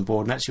soldiers on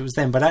board? And actually it was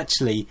them. But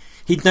actually,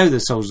 he'd know the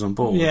soldiers on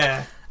board.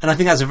 Yeah. And I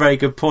think that's a very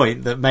good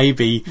point, that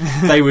maybe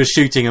they were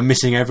shooting and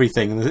missing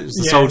everything, and it was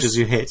the soldiers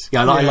who hit.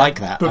 Yeah, I like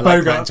that. But I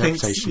like Bogart that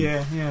interpretation.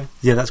 thinks,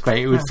 Yeah, that's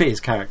great. It would fit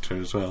his character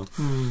as well.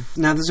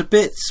 Now, there's a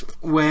bit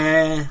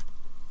where...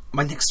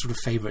 My next sort of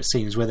favourite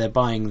scene is where they're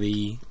buying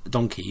the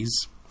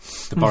donkeys,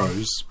 the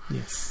burros.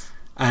 Yes.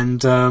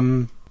 And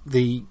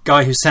the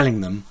guy who's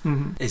selling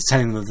them is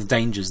telling them of the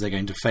dangers they're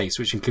going to face,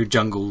 which include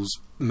jungles,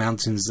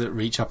 mountains that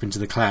reach up into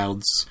the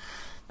clouds,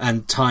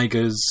 and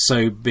tigers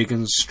so big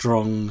and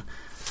strong...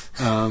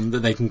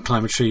 that they can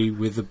climb a tree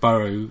with the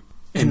burrow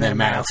in their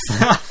mouth.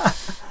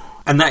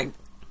 And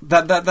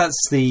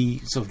that's the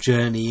sort of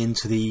journey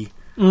into the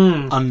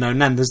unknown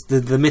land. There's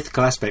the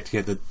mythical aspect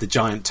here, the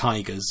giant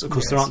tigers. Of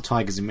course, there aren't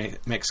tigers in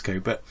Mexico,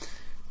 but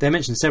they're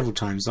mentioned several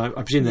times. I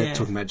presume they're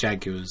talking about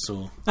jaguars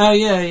or... Oh,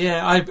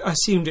 yeah. I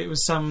assumed it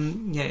was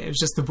it was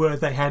just the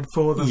word they had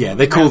for them. Yeah,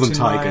 they call them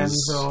tigers.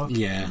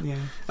 Yeah.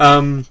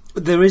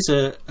 There is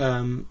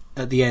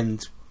at the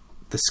end...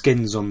 the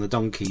skins on the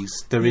donkeys,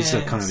 there is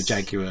a kind of a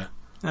jaguar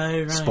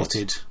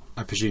spotted,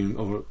 I presume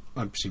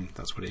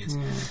that's what it is.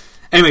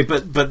 Anyway,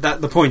 but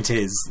the point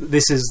is,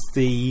 this is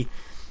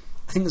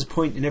I think there's a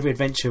point in every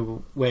adventure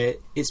where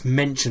it's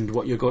mentioned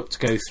what you've got to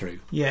go through.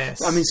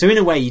 Yes. I mean, so in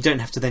a way you don't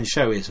have to then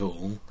show it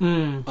all.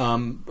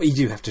 But you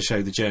do have to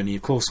show the journey,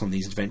 of course, on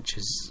these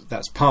adventures.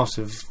 That's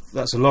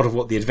a lot of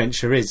what the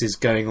adventure is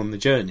going on the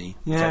journey.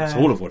 Yeah. In fact,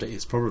 it's all of what it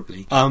is,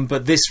 probably.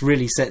 But this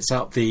really sets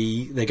up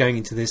they're going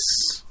into this...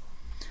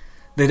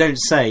 They don't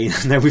say,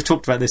 no, we've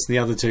talked about this in the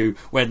other two,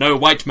 where no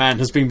white man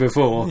has been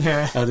before.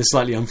 Yeah. This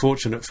slightly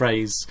unfortunate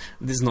phrase.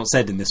 This is not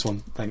said in this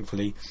one,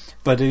 thankfully.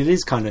 But it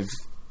is kind of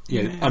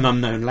an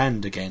unknown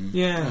land again.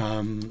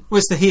 Yeah. Well,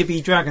 it's the Here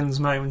Be Dragons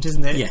moment,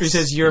 isn't it? Yes. It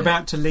says you're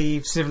about to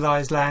leave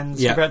civilised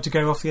lands, you're about to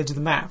go off the edge of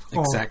the map.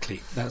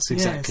 Exactly. That's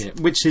exactly it.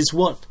 Which is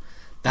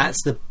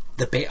that's the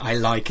bit I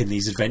like in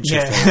these adventure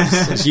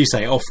films. As you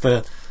say, off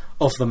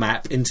the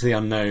map, into the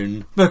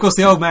unknown. But of course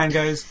the old man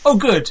goes, oh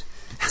good.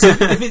 So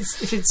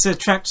if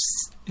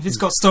it's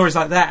got stories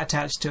like that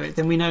attached to it,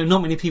 then we know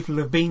not many people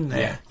have been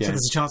there. So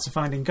there's a chance of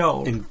finding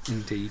gold.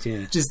 Indeed,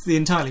 yeah. Just the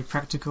entirely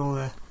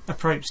practical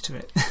approach to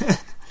it.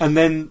 And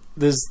then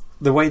there's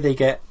the way they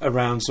get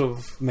around sort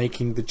of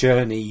making the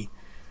journey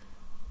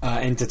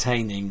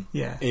entertaining.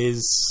 Yeah.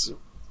 Is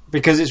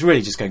because it's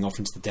really just going off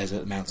into the desert,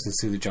 the mountains,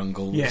 through the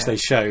jungle, which they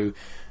show.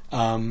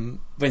 But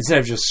instead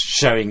of just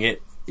showing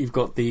it, you've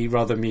got the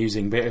rather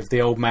amusing bit of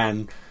the old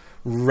man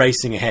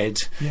racing ahead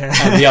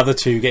and the other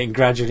two getting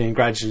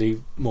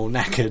gradually more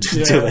knackered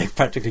until they're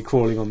practically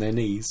crawling on their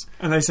knees.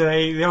 And they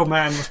say the old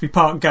man must be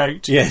part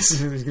goat. Yes.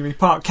 He's going to be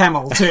part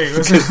camel too.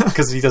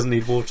 Because he doesn't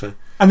need water.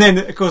 And then,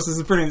 of course, there's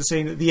a brilliant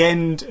scene at the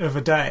end of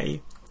a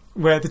day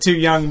where the two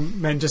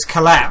young men just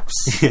collapse.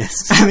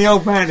 Yes. And the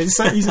old man he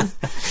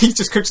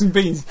just cooks some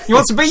beans. You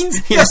want some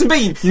beans? You got some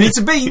beans. You need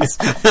some beans.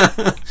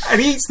 And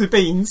he eats the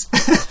beans.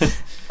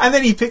 And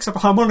then he picks up a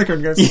harmonica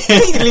and goes,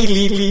 it's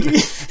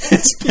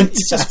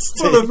just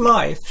full of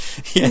life.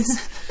 Yes.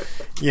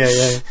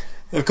 Yeah.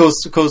 Of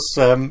course,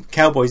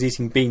 cowboys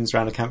eating beans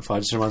around a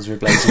campfire just reminds me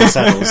of Blazing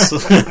Saddles.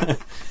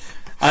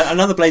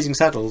 Another Blazing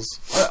Saddles.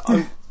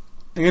 I'm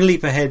going to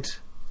leap ahead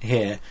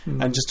here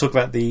and just talk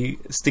about the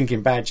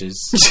stinking badgers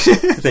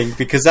thing,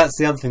 because that's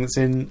the other thing that's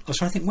in. I was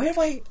trying to think, where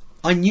have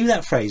I knew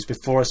that phrase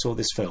before I saw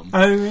this film.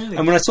 Oh, really?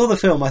 And when I saw the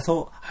film, I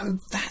thought, oh,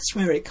 that's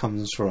where it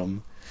comes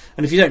from.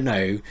 And if you don't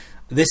know,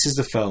 this is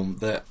the film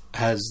that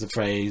has the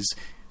phrase,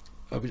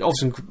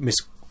 often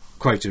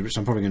misquoted, which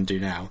I'm probably going to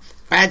do now.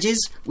 Badges?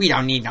 We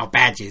don't need no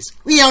badges.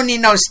 We don't need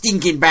no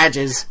stinking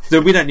badges.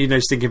 So we don't need no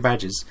stinking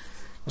badges.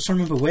 I was trying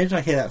to remember, where did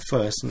I hear that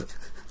first? And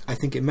I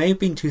think it may have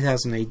been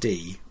 2000 AD.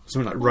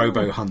 Something like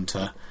Robo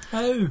Hunter.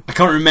 Oh. I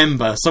can't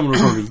remember. Someone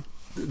will probably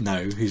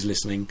know who's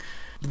listening.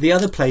 The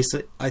other place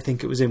that I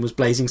think it was in was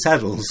Blazing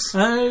Saddles.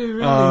 Oh,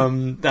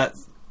 really?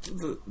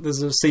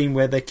 There's a scene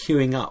where they're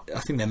queuing up. I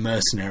think they're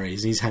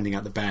mercenaries. He's handing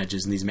out the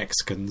badges, and these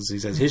Mexicans, he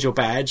says, here's your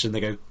badge. And they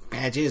go,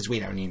 badges?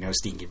 We don't need no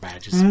stinking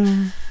badges.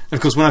 And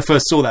of course, when I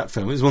first saw that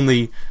film, it was one of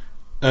the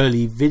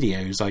early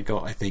videos I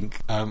got, I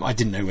think. I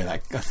didn't know where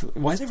that... I thought,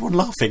 why is everyone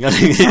laughing?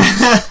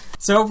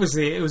 So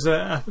obviously it was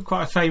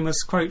quite a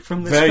famous quote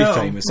from this film. Very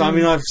famous. I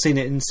mean, I've seen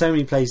it in so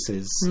many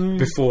places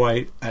before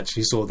I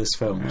actually saw this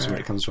film. That's where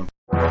it comes from.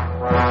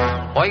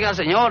 Oiga,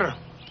 señor,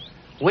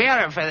 we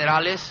are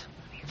federales.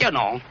 You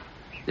know,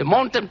 the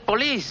mountain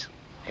police.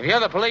 If you're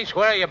the police,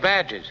 where are your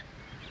badges?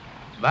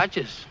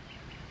 Badges?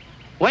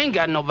 We ain't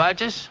got no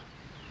badges.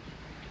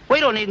 We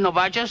don't need no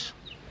badges.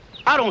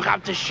 I don't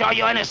have to show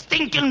you any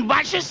stinking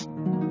badges.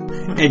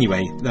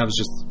 Anyway, that was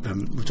just...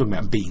 we're talking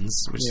about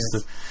beans, which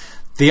is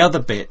the other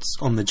bit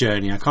on the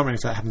journey. I can't remember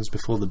if that happens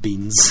before the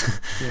beans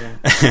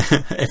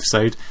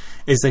episode.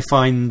 Is they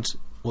find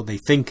what they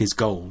think is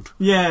gold.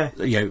 Yeah.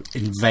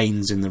 In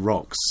veins in the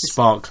rocks,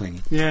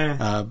 sparkling.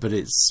 Yeah. But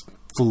it's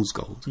fool's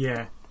gold.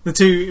 Yeah. The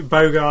two,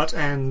 Bogart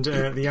and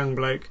the young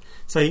bloke,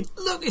 say,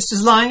 look, it's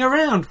just lying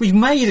around. We've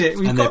made it.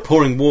 They're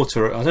pouring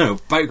water. I don't know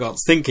what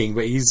Bogart's thinking,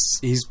 but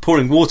he's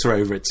pouring water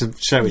over it to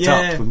show it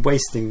up and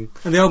wasting.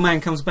 And the old man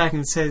comes back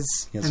and says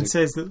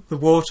that the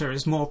water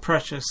is more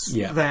precious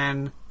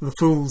than the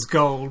fool's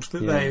gold that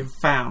they've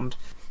found.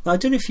 I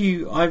don't know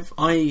if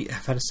I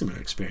have had a similar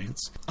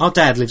experience. Our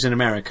dad lives in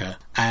America,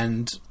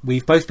 and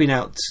we've both been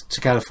out to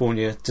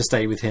California to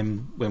stay with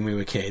him when we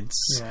were kids.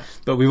 Yeah.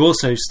 But we've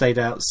also stayed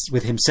out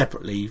with him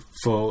separately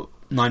for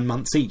 9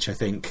 months each, I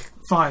think.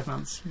 5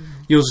 months.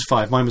 Yours was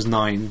 5, mine was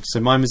 9. So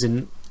mine was I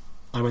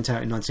went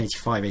out in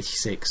 1985,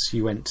 86.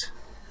 You went...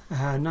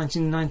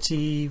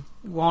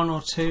 1991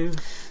 or 2.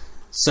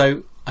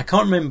 So I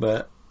can't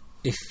remember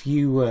if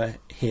you were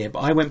here, but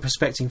I went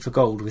prospecting for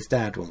gold with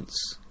Dad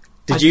once.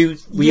 Were you on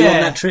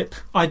that trip?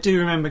 I do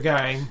remember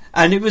going.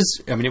 And it was...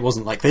 I mean, it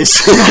wasn't like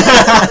this.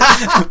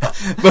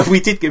 But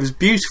it was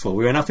beautiful.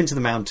 We went up into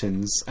the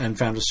mountains and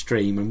found a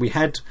stream, and we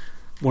had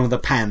one of the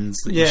pans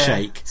that you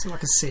shake. It's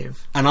like a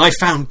sieve. And I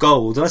found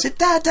gold. And I said,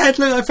 Dad,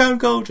 look, I found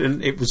gold.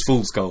 And it was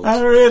fool's gold.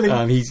 Oh,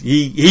 really?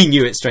 He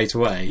knew it straight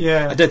away.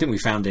 Yeah. I don't think we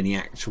found any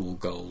actual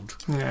gold.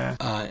 Yeah.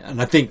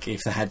 And I think if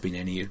there had been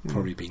any, it would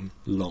probably been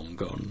long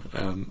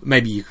gone.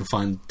 Maybe you can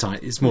find...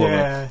 It's more of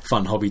a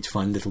fun hobby to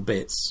find little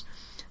bits.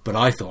 But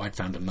I thought I'd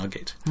found a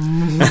nugget.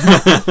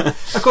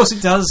 Of course,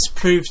 it does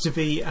prove to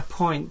be a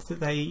point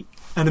that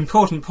an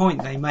important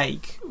point they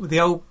make. The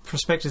old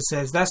prospectus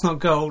says that's not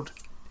gold.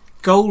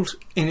 Gold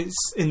in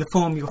the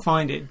form you'll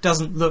find it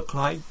doesn't look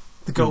like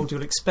the gold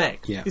you'll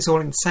expect. Yeah. It's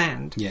all in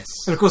sand. Yes.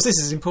 And of course,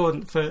 this is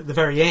important for the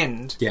very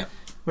end. Yeah.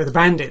 Where the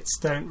bandits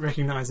don't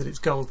recognise that it's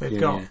gold they've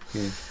got.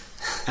 Yeah.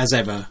 As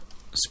ever,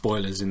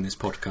 spoilers in this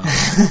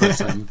podcast.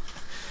 But,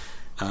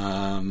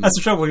 that's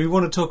the trouble. We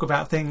want to talk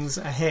about things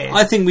ahead.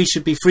 I think we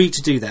should be free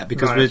to do that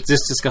because we're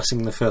just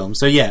discussing the film.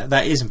 So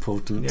that is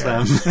important.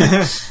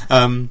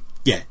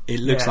 Yeah. It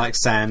looks like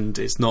sand.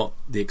 It's not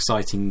the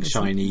exciting,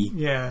 shiny,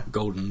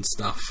 golden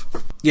stuff.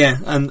 Yeah,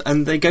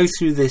 and they go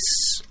through this.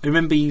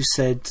 Remember, you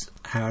said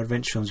how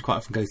adventure films quite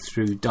often go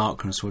through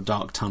darkness or a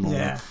dark tunnel.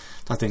 Yeah.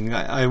 I think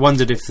I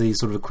wondered if the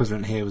sort of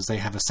equivalent here was they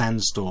have a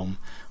sandstorm,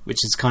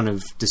 which is kind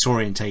of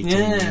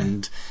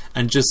disorientating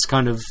and just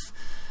kind of.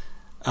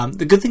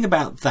 The good thing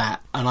about that,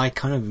 and I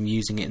kind of am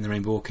using it in the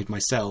Rainbow Orchid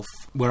myself,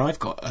 where I've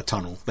got a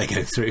tunnel they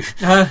go through.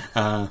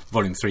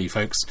 Volume 3,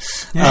 folks.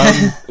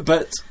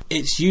 But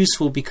it's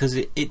useful because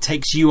it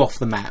takes you off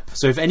the map.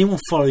 So if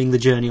anyone's following the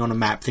journey on a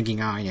map thinking,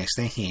 oh yes,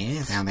 they're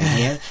here, now they're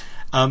here,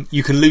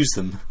 you can lose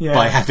them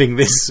by having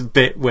this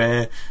bit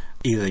where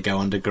either they go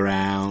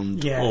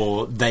underground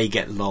or they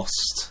get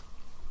lost.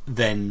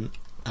 Then,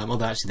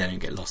 although actually they don't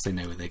get lost, they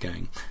know where they're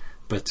going.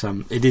 But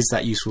it is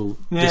that useful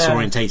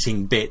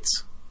disorientating bit.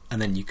 And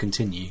then you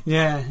continue.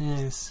 Yeah,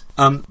 yes.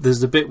 There's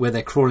the bit where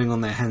they're crawling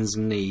on their hands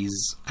and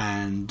knees,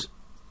 and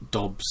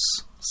Dobbs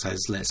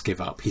says, "Let's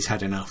give up. He's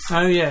had enough."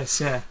 Oh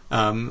yes, yeah.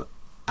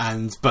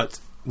 But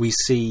we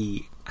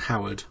see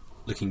Howard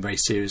looking very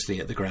seriously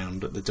at the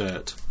ground, at the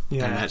dirt,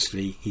 Yeah. and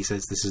actually he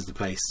says this is the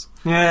place.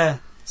 Yeah.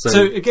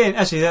 So again,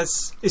 actually,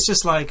 it's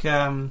just like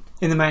in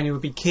The Man Who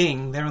Would Be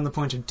King. They're on the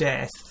point of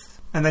death,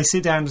 and they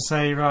sit down to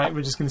say, "Right,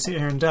 we're just going to sit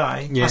here and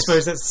die." Yes. I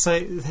suppose that's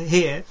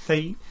here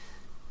they,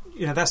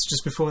 that's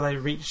just before they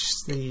reach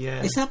the.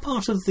 Is that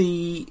part of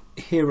the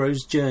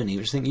hero's journey,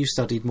 which I think you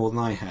studied more than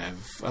I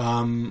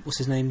have? What's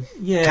his name?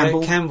 Yeah,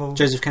 Campbell.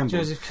 Joseph Campbell.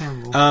 Joseph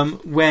Campbell.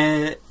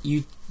 Where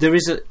there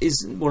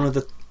is one of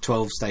the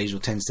 12 stages or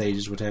 10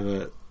 stages,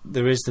 whatever.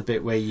 There is the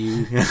bit where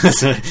you...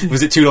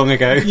 was it too long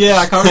ago? Yeah,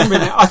 I can't remember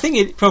now. I think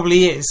it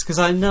probably is, because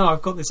I know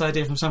I've got this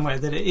idea from somewhere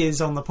that it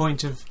is on the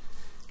point of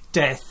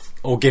death.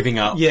 Or giving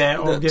up. Yeah,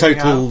 or giving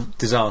total up.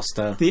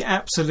 Disaster. The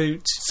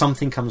absolute...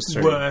 Something comes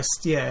through.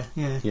 Worst, yeah.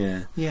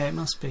 Yeah, it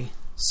must be.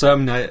 So,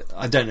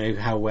 I don't know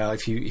how well,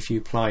 if you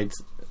applied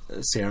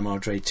Sierra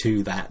Madre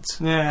to that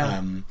sort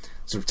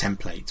of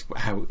template,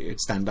 how it would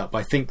stand up.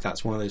 I think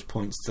that's one of those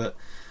points that...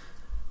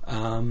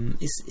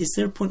 is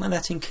there a point like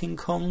that in King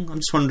Kong? I'm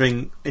just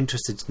wondering,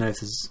 interested to know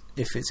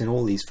if it's in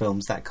all these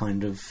films, that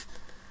kind of...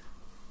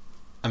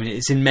 I mean,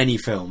 it's in many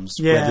films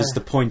where there's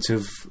the point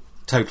of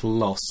total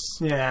loss,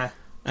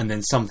 and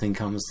then something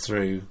comes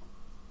through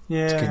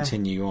to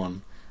continue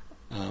on.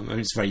 I mean,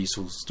 it's a very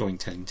useful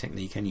storytelling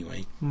technique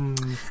anyway.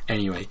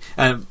 Anyway,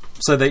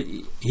 so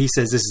he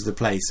says this is the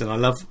place, and I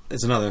love...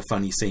 There's another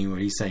funny scene where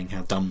he's saying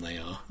how dumb they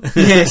are.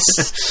 Yes.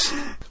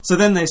 So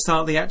then they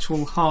start the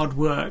actual hard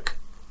work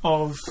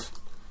of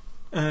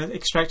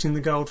extracting the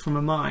gold from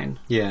a mine.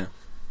 Yeah.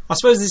 I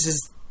suppose this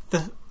is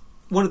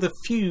one of the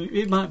few,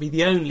 it might be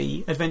the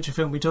only adventure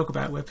film we talk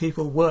about where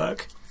people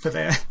work for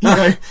their,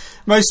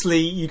 mostly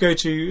you go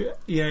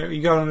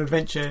on an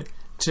adventure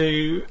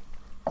to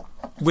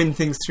win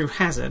things through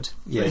hazard.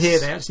 Yes. But here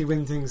they actually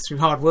win things through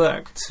hard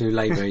work. To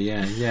labour,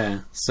 yeah.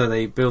 So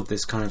they build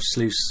this kind of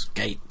sluice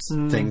gate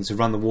thing to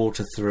run the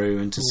water through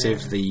and to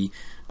sieve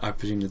I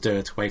presume the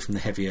dirt away from the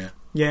heavier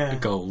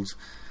gold.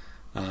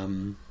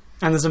 And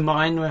there's a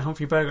mine where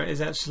Humphrey Bogart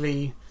is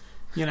actually,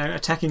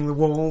 attacking the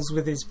walls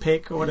with his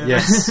pick or whatever.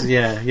 Yes,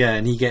 yeah,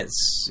 and he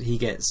gets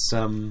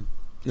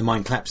the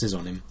mine collapses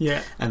on him.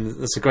 Yeah, and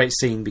that's a great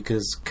scene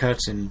because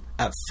Curtin,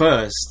 at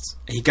first,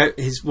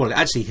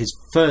 his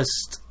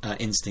first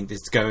instinct is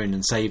to go in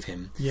and save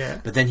him. Yeah,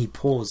 but then he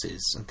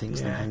pauses and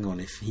thinks, "No, hang on,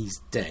 if he's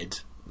dead,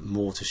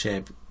 more to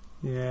share.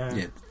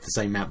 The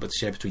same amount, but to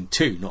share between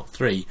two, not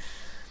three."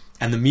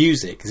 And the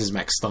music, this is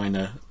Max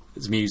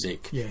Steiner's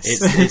music. Yes.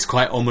 It's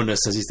quite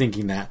ominous as he's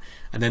thinking that,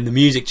 and then the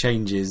music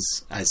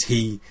changes as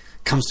he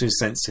comes to his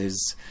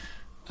senses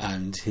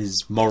and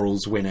his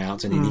morals win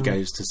out, and then he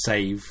goes to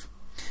save.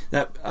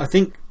 That I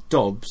think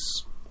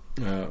Dobbs,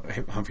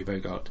 Humphrey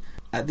Bogart,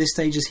 at this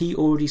stage, has he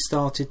already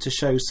started to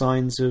show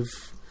signs of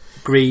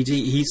greed?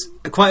 He's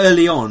quite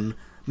early on,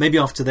 maybe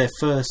after the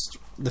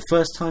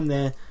first time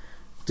they're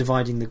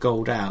dividing the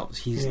gold out.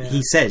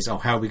 He says, "Oh,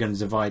 how are we going to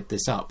divide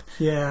this up?"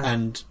 Yeah,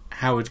 and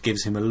Howard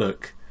gives him a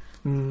look.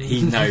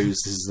 He knows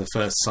this is the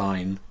first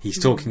sign.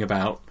 He's talking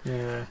about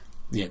the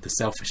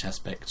selfish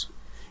aspect.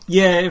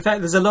 Yeah, in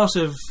fact, there's a lot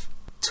of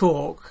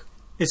talk.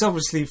 It's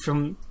obviously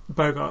from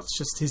Bogart's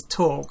just his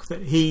talk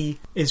that he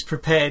is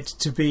prepared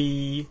to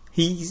be...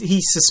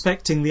 He's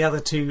suspecting the other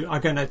two are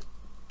going to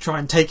try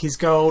and take his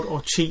gold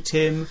or cheat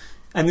him.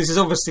 And this is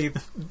obviously...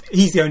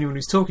 he's the only one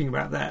who's talking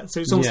about that. So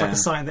it's almost like a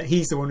sign that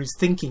he's the one who's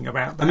thinking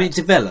about that. I mean, it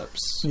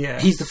develops.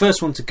 Yeah. He's the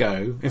first one to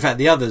go. In fact,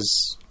 the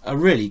others are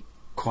really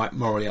quite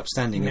morally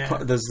upstanding. Yeah.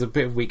 There's a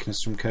bit of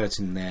weakness from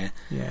Curtin there.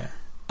 Yeah.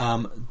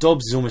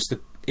 Dobbs is almost...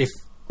 If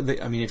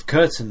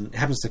Curtin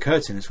happens to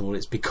Curtin at all,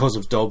 it's because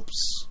of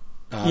Dobbs...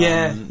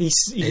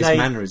 his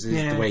manners,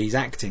 the way he's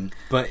acting.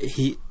 But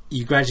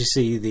you gradually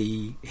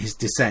see his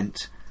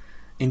descent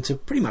into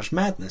pretty much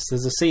madness.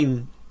 There's a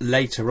scene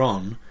later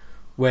on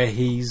where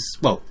he's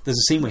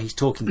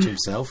talking to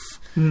himself.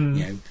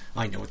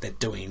 I know what they're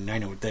doing. I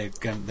know what they're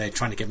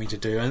trying to get me to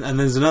do. And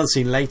there's another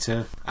scene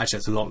later. Actually,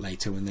 it's a lot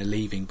later when they're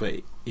leaving.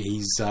 But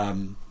he's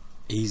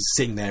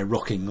sitting there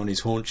rocking on his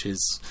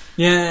haunches.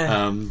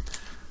 Yeah.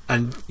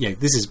 And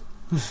this is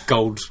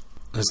gold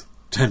has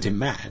turned him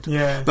mad.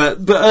 Yeah.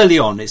 But early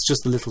on, it's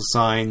just the little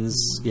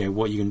signs.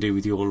 What you can do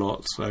with your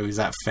lot. So is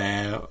that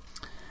fair?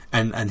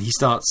 And he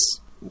starts.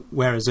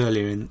 Whereas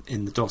earlier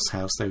in the Doss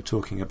house, they were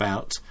talking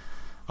about,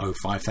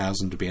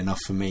 5,000 would be enough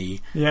for me.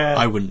 Yeah.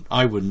 I wouldn't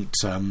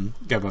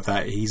go above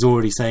that. He's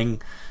already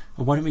saying,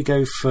 why don't we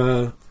go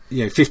for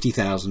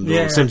 50,000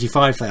 or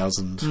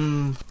 75,000?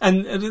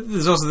 And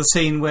there's also the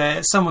scene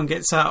where someone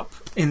gets up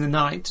in the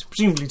night,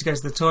 presumably to go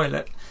to the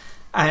toilet.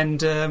 And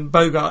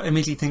Bogart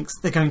immediately thinks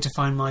they're going to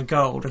find my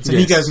gold, and so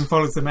he goes and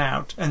follows them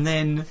out. And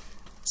then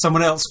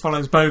someone else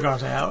follows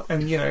Bogart out,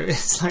 and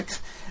it's like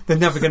they're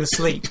never going to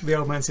sleep. The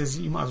old man says,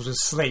 "You might as well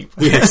just sleep."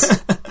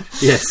 Yes,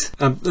 yes.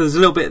 There's a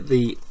little bit at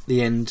the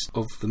end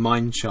of the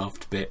mine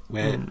shaft bit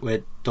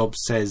where Dobbs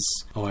says,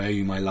 "Oh, I owe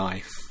you my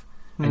life,"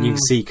 and you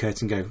can see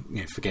Curtin go,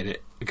 "Forget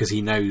it," because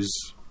he knows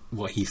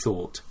what he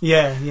thought.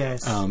 Yeah,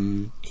 yes.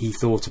 He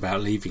thought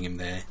about leaving him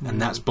there,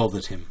 and that's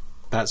bothered him.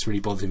 That's really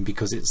bothered him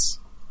because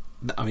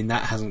I mean,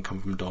 that hasn't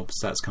come from Dobbs.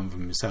 That's come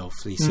from himself.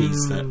 He sees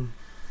that.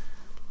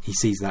 He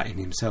sees that in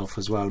himself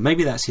as well.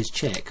 Maybe that's his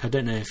check. I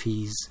don't know if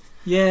he's.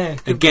 Yeah.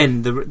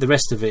 Again, the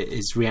rest of it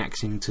is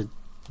reacting to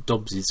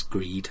Dobbs's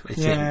greed, I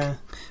think. Yeah.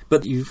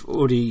 But you've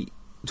already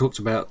talked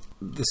about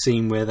the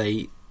scene where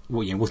they.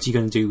 Well, what are you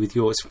going to do with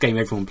your... It's a game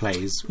everyone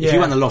plays. Yeah. If you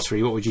won the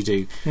lottery, what would you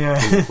do?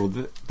 Yeah. Well,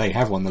 they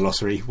have won the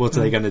lottery. What are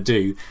they going to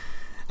do?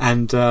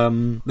 And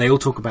they all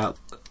talk about...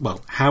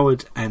 Well,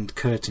 Howard and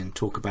Curtin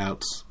talk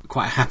about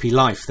quite a happy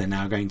life they're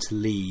now going to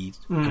lead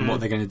and what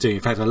they're going to do. In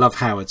fact, I love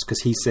Howard's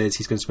because he says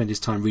he's going to spend his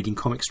time reading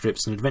comic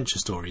strips and adventure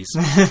stories,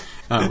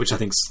 which I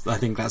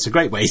think that's a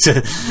great way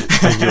to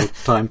spend your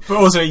time. But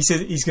also, he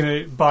said he's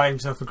going to buy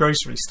himself a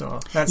grocery store.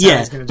 That's how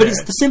he's going to do it. But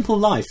it's the simple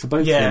life for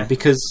both of them,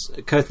 because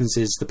Curtin's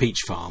is the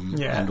peach farm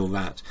and all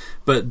that.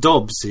 But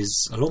Dobbs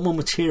is a lot more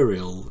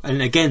material.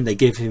 And again, they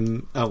give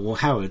him... well,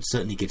 Howard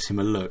certainly gives him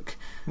a look.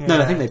 Yeah.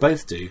 No, I think they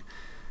both do.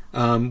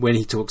 When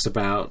he talks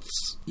about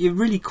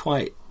really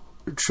quite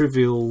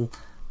trivial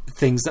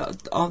things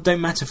that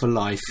don't matter for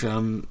life.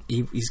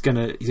 He's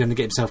gonna get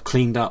himself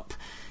cleaned up.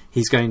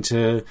 He's going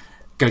to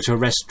go to a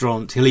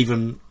restaurant.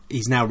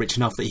 He's now rich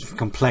enough that he can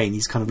complain.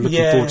 He's kind of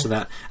looking forward to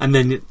that. And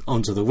then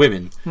onto the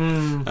women. He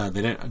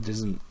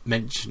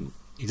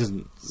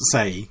doesn't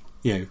say,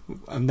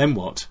 and then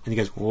what? And he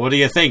goes, well, what do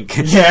you think?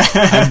 Yeah.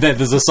 And then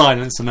there's a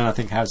silence, and then I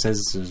think Howard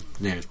says,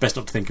 it's best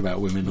not to think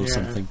about women or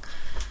something.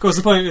 Of course,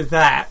 the point with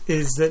that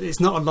is that it's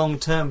not a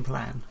long-term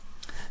plan.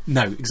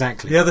 No,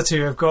 exactly. The other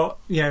two have got,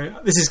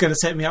 this is going to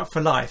set me up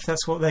for life.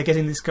 That's what they're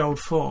getting this gold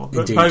for.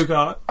 But Indeed.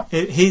 Bogart,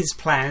 his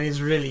plan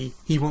is really,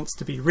 he wants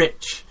to be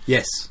rich.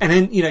 Yes. And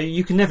then,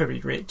 you can never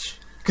be rich.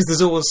 Because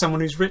there's always someone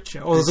who's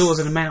richer, or there's always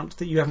an amount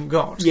that you haven't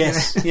got.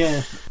 Yes,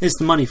 yeah. It's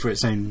the money for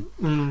its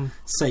own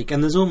sake.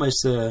 And there's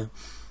almost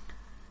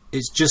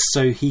it's just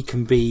so he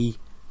can be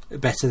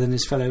better than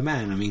his fellow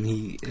man. I mean,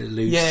 he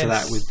alludes to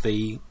that with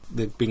the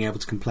being able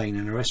to complain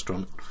in a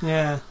restaurant.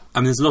 Yeah. I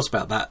mean, there's a lot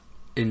about that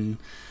I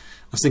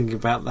was thinking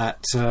about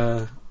that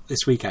this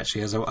week,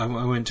 actually, as I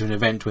went to an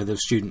event where there were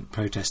student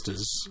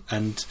protesters,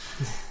 and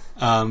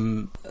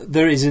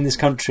there is in this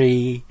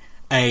country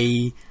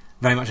very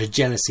much a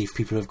jealousy if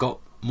people have got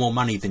more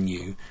money than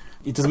you.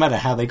 It doesn't matter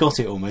how they got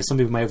it, almost. Some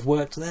people may have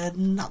worked their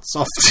nuts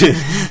off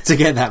to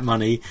get that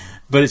money,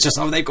 but it's just,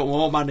 they've got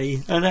more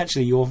money, and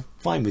actually you're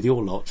fine with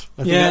your lot.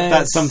 I think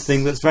that's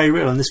something that's very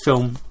real, and this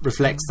film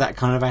reflects that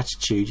kind of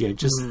attitude.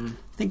 Just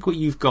think what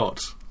you've got,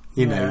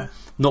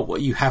 not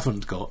what you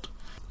haven't got.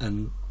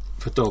 And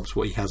for Dobbs,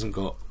 what he hasn't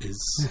got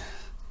is...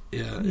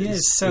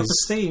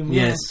 self-esteem.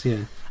 Yes,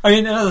 yeah. I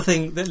mean, another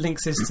thing that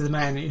links this to The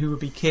Man Who Would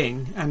Be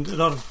King, and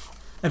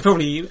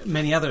probably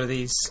many other of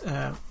these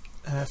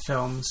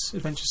films,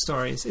 adventure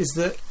stories, is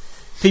that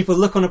people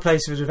look on a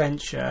place of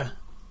adventure.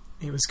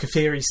 It was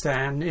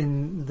Kafiristan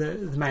in the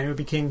Man Who Would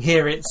Be King.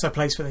 Here it's a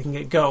place where they can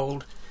get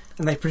gold,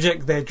 and they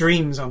project their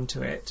dreams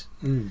onto it.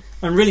 And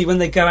really, when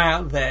they go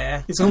out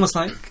there, it's almost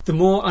like the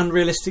more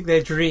unrealistic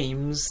their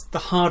dreams, the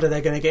harder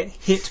they're going to get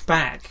hit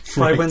back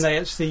by when they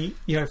actually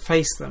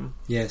face them.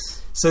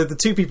 Yes. So the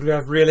two people who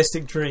have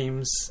realistic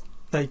dreams,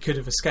 they could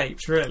have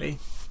escaped, really.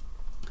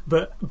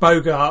 But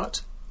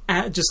Bogart,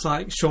 just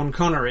like Sean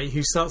Connery,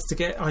 who starts to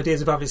get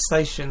ideas above his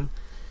station,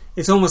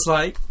 it's almost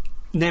like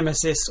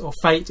Nemesis or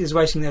Fate is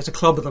waiting there to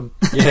clobber them.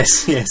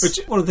 Yes, yes. Which,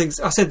 one of the things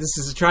I said, this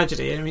is a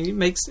tragedy. I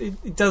mean, it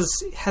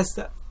has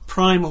that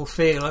primal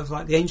feel of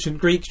like the ancient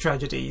Greek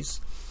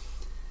tragedies,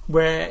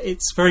 where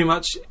it's very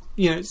much,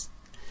 you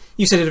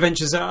said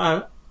adventures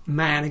are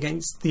man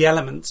against the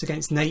elements,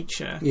 against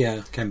nature.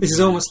 Yeah, this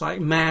is almost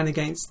like man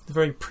against the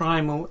very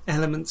primal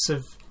elements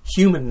of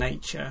human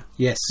nature.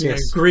 Yes,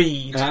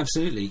 greed,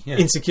 absolutely,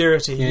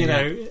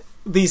 insecurity.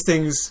 These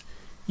things,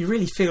 you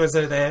really feel as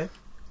though they're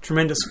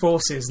tremendous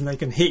forces and they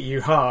can hit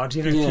you hard.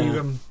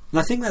 And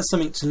I think that's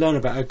something to learn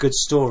about a good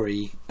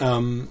story.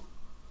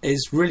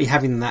 Is really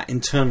having that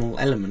internal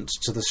element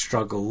to the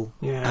struggle,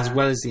 as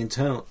well as the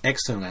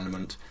external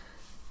element,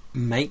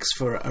 makes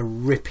for a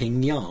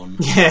ripping yarn.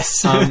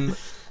 Yes.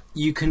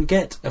 You can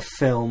get a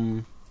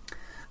film.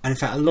 And in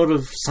fact, a lot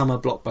of summer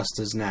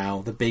blockbusters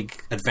now, the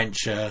big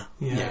adventure,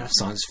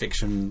 science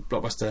fiction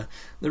blockbuster,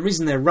 the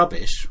reason they're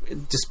rubbish,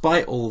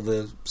 despite all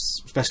the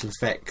special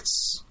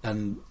effects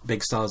and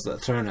big stars that are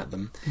thrown at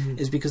them,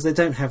 is because they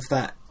don't have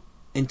that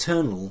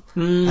internal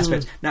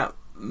aspect. Now,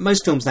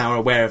 most films now are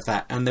aware of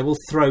that, and they will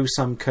throw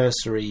some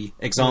cursory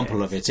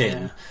example of it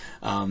in.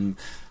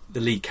 The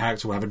lead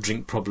character will have a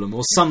drink problem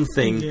or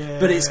something,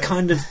 but it's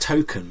kind of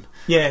token.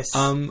 Yes.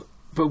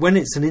 But when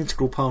it's an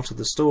integral part of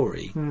the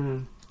story...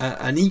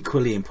 an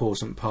equally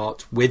important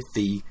part with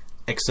the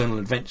external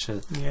adventure.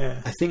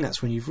 I think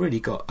that's when you've really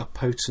got a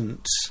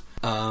potent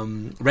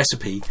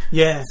recipe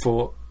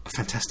for a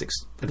fantastic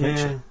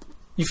adventure.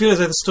 You feel as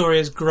though the story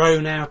has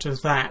grown out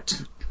of that.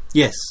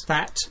 Yes.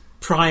 That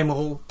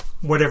primal,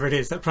 whatever it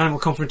is, that primal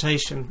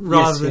confrontation,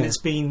 rather than it's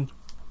been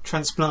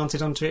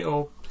transplanted onto it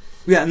or...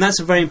 Yeah, and that's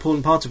a very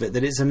important part of it,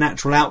 that it's a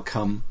natural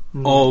outcome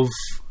of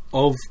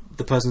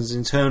the person's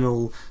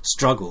internal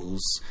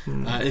struggles,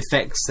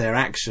 affects their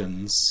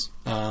actions,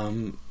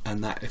 and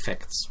that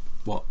affects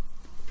what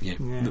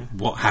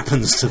what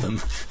happens to them,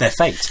 their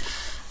fate.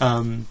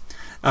 I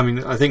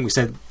mean, I think we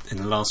said in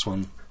the last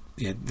one,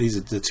 these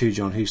are the two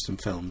John Huston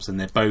films, and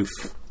they're both.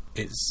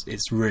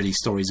 It's really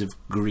stories of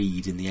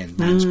greed in the end,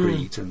 man's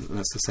greed, and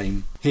that's the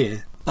same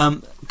here.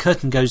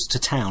 Curtin goes to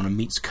town and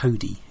meets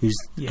Cody, who's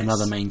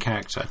another main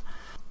character.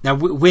 Now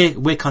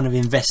we're kind of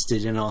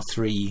invested in our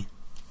three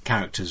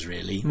characters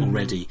really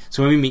already.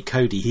 So when we meet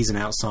Cody, he's an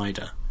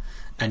outsider,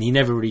 and he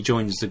never really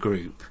joins the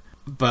group.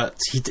 But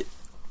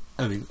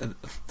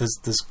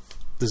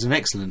there's an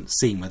excellent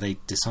scene where they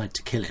decide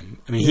to kill him.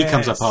 I mean, he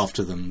comes up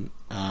after them.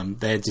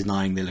 They're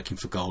denying they're looking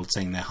for gold,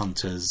 saying they're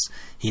hunters.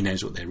 He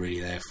knows what they're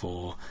really there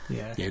for.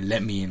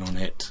 Let me in on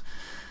it.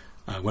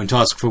 Won't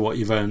ask for what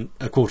you've earned,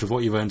 a quarter of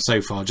what you've earned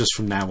so far, just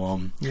from now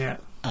on.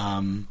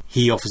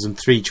 He offers them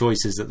three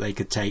choices that they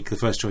could take. The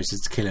first choice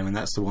is to kill him, and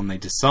that's the one they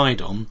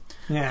decide on.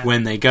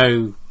 When they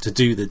go to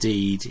do the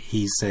deed,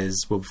 he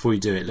says, well, before you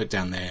do it, look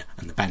down there,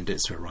 and the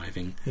bandits are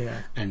arriving.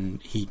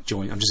 And he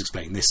joins. I'm just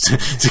explaining this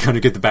to kind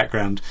of get the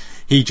background.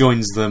 He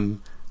joins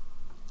them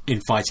in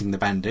fighting the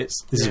bandits.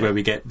 This is where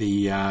we get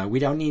the we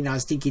don't need our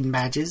stinking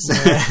badges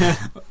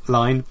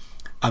line.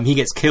 He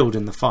gets killed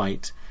in the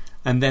fight,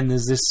 and then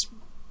there's this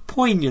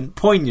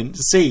poignant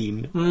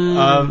scene.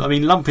 I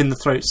mean, lump in the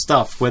throat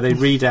stuff where they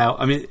read out.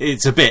 I mean,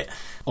 it's a bit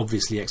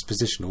obviously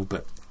expositional,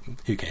 but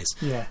who cares?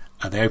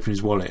 They open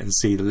his wallet and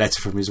see the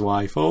letter from his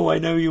wife. Oh, I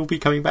know you'll be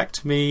coming back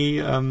to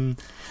me. I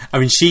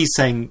mean, she's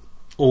saying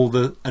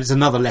and it's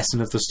another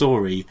lesson of the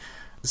story,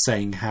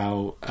 saying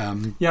how I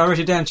wrote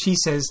it down. She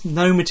says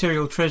no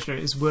material treasure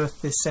is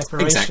worth this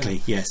separation.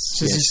 Exactly. Yes.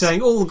 So she's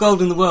saying all the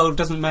gold in the world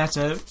doesn't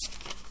matter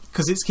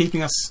because it's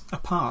keeping us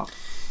apart.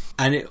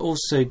 And it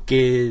also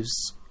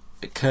gives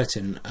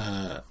Curtin,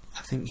 I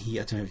don't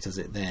know if he does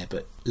it there,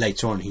 but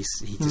later on he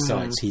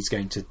decides he's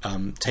going to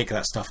take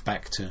that stuff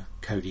back to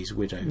Cody's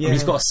widow. And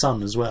he's got a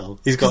son as well.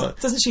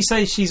 Doesn't she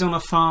say she's on a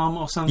farm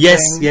or something?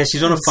 Yes,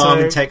 she's on a farm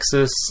in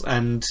Texas,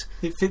 and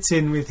it fits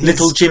in with his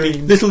Little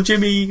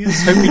Jimmy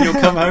is hoping you'll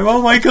come home.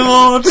 Oh my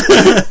God!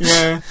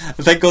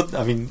 Thank God.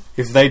 I mean,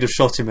 if they'd have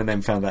shot him and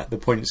then found out, the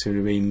points would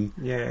have been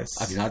I mean,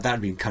 that would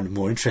have been kind of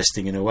more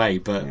interesting in a way,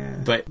 but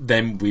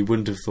then we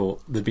wouldn't have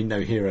thought there'd be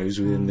no heroes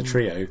within the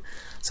trio.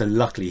 So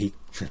luckily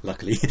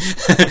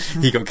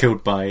he got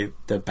killed by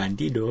the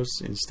bandidos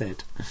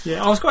instead.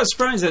 I was quite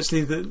surprised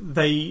actually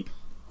that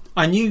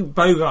I knew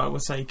Bogart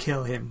would say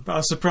kill him, but I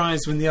was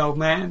surprised when the old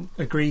man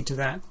agreed to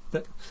that.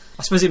 But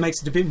I suppose it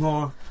makes it a bit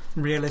more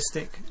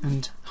realistic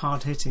and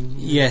hard hitting.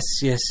 Yes,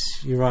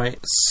 you're right.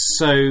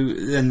 So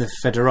then the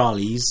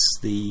Federales,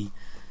 the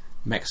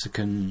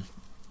Mexican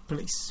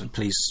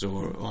police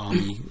or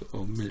army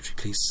or military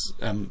police,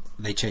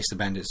 they chase the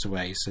bandits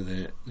away, so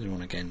they're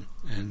on again,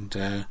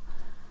 and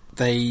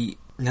they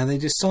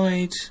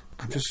decide.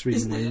 I'm just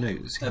reading my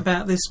notes here.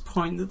 About this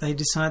point that they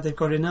decide they've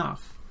got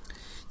enough.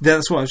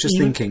 That's what I was just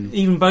thinking.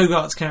 Even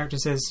Bogart's character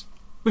says,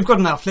 "We've got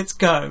enough. Let's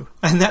go,"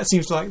 and that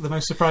seems like the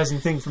most surprising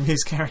thing from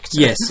his character.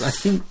 Yes, I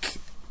think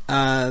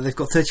they've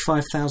got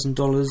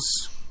 $35,000,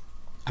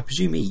 I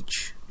presume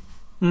each.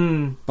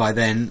 By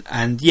then,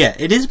 and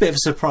it is a bit of a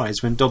surprise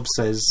when Dobbs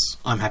says,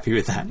 "I'm happy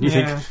with that." And you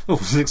think,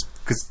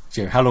 because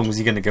how long was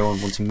he going to go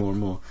on wanting more and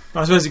more?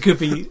 I suppose it could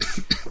be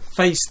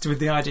faced with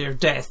the idea of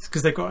death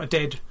because they've got a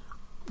dead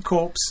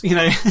corpse,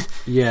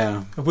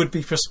 a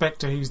would-be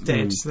prospector who's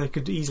dead, so they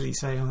could easily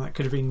say, "Oh, that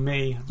could have been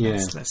me."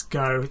 Let's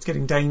go. It's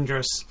getting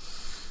dangerous.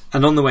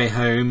 And on the way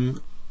home,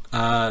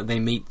 they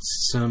meet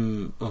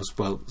some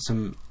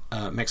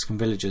Mexican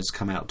villagers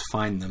come out to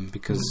find them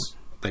because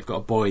they've got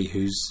a boy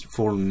who's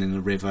fallen in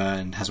the river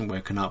and hasn't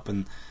woken up,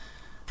 and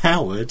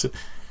Howard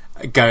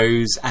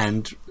goes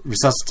and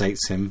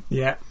resuscitates him.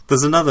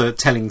 There's another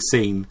telling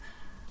scene.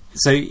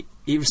 So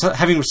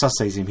having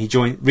resuscitated him, he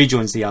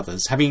rejoins the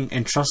others, having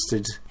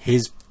entrusted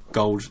his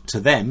gold to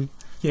them.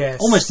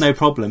 Almost no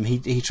problem.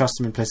 He trusts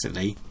them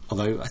implicitly.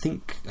 Although I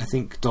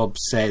think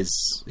Dobbs says,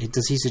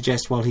 does he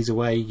suggest while he's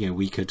away,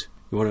 we could,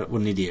 what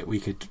an idiot, we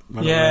could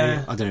run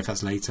away. I don't know if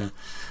that's later.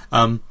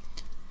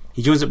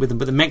 He joins up with them,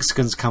 but the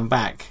Mexicans come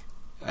back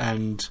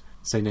and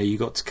say, "No, you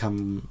got to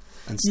come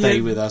and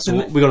stay with us.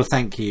 We got to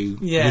thank you."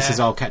 He says,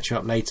 "I'll catch you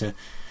up later."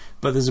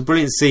 But there's a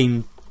brilliant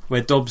scene where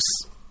Dobbs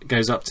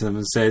goes up to them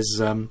and says,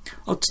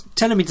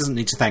 "Tell him he doesn't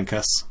need to thank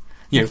us."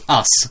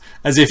 Us,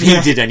 as if he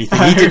did anything.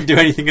 He didn't do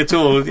anything at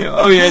all.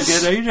 No,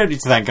 you don't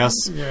need to thank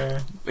us.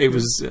 It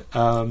was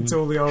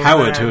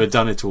Howard who had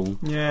done it all.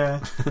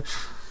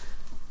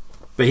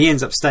 But he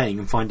ends up staying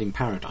and finding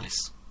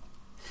paradise.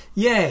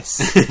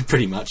 Yes.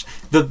 Pretty much.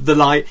 The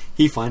lie,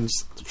 he finds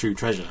the true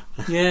treasure.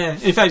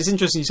 In fact, it's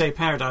interesting you say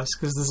paradise,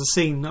 because there's a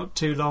scene not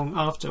too long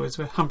afterwards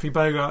where Humphrey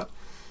Bogart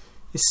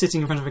is sitting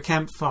in front of a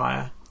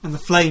campfire and the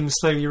flames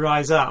slowly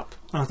rise up.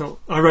 And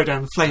I wrote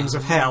down the flames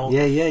of hell. And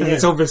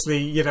it's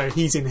obviously,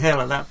 he's in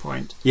hell at that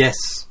point. Yes.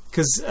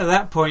 Because at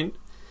that point,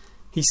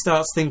 he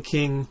starts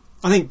thinking,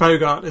 I think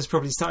Bogart has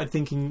probably started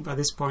thinking by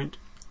this point,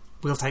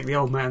 we'll take the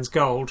old man's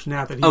gold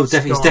now that he's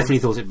gone. He's definitely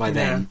thought it by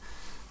then.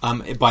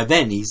 By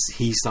then, he's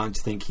starting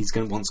to think he's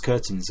wants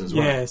curtains as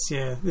well. Yes,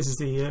 yeah. This is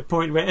the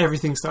point where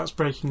everything starts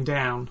breaking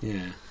down.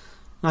 Yeah.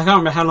 I can't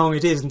remember how long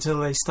it is until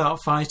they start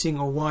fighting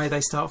or why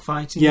they start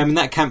fighting. Yeah, I mean,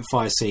 that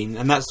campfire scene,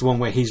 and that's the one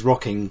where he's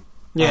rocking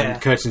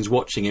and Curtin's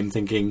watching him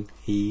thinking,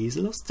 he's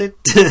lost it.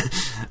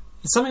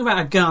 There's something about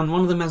a gun.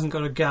 One of them hasn't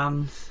got a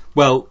gun.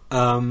 Well,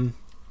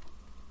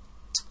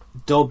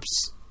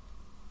 Dobbs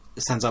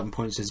stands up and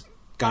points his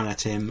gun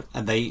at him,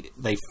 and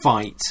they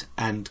fight,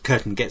 and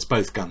Curtin gets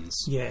both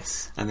guns.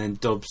 Yes. And then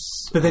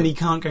Dobbs... But then he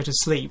can't go to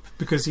sleep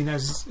because he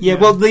knows... Yeah,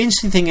 well, the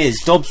interesting thing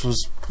is, Dobbs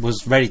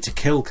was ready to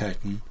kill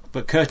Curtin,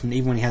 but Curtin,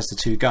 even when he has the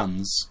two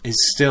guns, is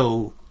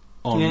still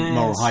on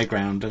moral high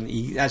ground, and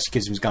he actually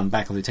gives him his gun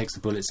back, although he takes the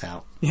bullets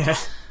out. Yeah.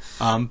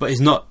 But he's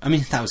not... I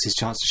mean, that was his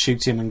chance to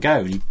shoot him and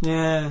go. He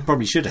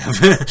probably should have.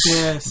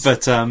 Yes.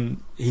 But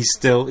he's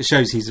still... It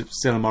shows he's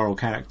still a moral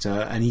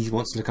character, and he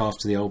wants to look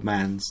after the old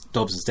man.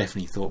 Dobbs has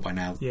definitely thought by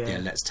now,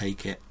 let's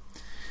take it.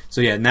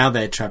 So, now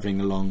they're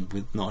travelling along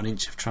with not an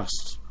inch of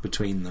trust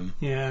between them.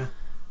 Yeah.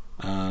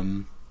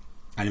 And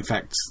in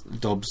fact,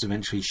 Dobbs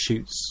eventually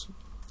shoots...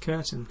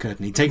 Curtin.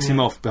 He takes him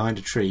off behind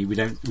a tree. We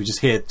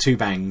just hear two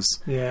bangs.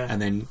 Yeah. And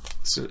then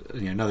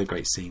another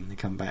great scene. They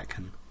come back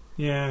and...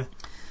 Yeah.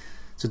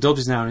 So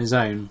Dobbs is now on his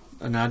own,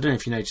 and I don't know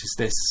if you noticed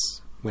this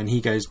when he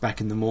goes back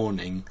in the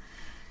morning.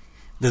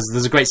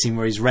 There's a great scene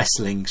where he's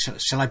wrestling.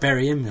 Shall I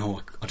bury him?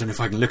 Or I don't know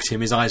if I can look at him.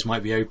 His eyes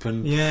might be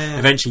open. Yeah.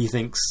 Eventually, he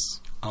thinks,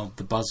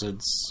 the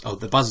buzzards.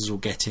 The buzzards will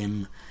get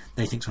him.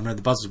 Then he thinks, no,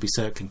 the buzzards will be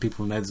circling.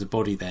 People will know there's a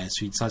body there.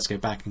 So he decides to go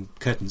back, and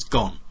Curtin's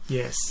gone.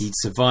 Yes. He'd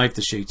survived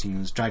the shooting and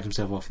has dragged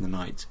himself off in the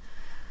night.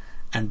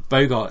 And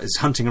Bogart is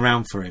hunting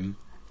around for him,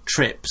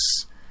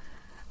 trips,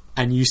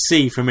 and you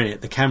see for a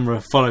minute the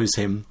camera follows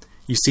him.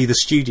 You see the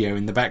studio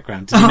in the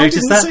background. Did you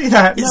notice that? I didn't see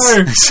that,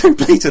 no. It's so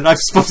blatant. I've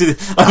spotted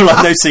it. All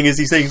I'm noticing is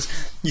these things.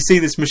 You see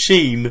this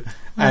machine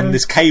and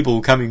this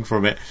cable coming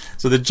from it.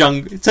 So the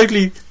jungle,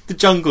 totally the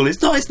jungle.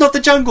 It's not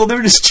the jungle. They're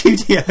in a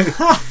studio.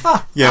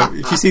 Yeah,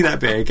 if you see that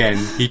bit again,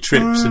 he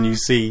trips and you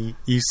see.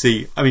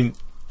 I mean,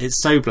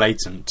 it's so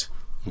blatant.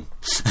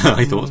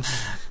 I thought.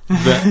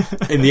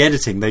 But in the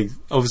editing, they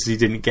obviously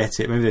didn't get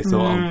it. Maybe they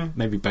thought,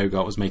 maybe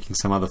Bogart was making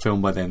some other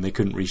film by then. They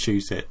couldn't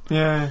reshoot it.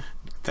 Yeah.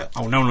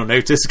 No one will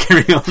notice.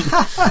 Carry on.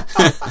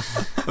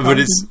 But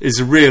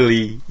it's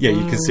really you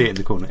can see it in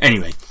the corner.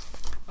 Anyway,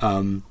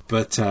 I mean,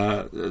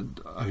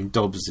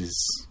 Dobbs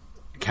is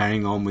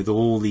carrying on with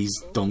all these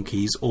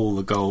donkeys, all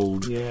the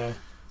gold. Yeah.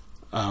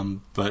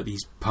 But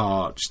he's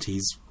parched.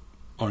 He's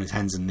on his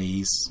hands and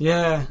knees.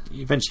 Yeah.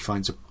 He eventually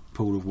finds a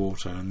pool of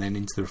water, and then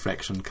into the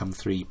reflection come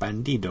three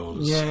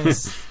bandidos.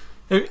 Yes.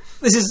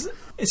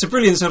 It's a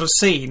brilliant sort of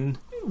scene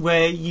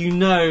where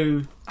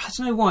I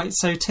don't know why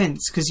it's so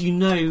tense, because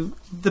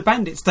the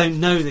bandits don't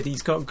know that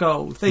he's got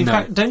gold. They in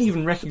fact don't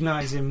even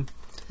recognise him.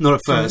 Not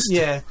at first.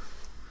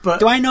 But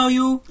do I know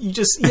you? You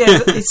just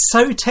it's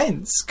so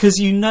tense because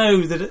you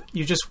know that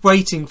you're just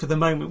waiting for the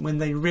moment when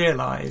they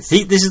realise.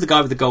 This is the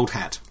guy with the gold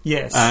hat.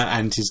 Yes.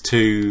 And his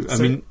two. I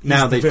mean,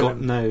 now they've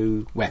got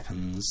no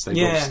weapons. They've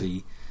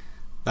obviously.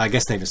 I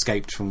guess they've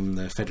escaped from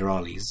the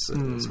Federales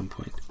at some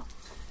point.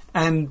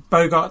 And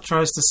Bogart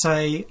tries to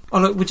say, "Oh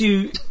look,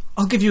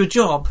 I'll give you a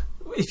job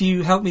if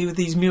you help me with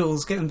these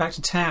mules, get them back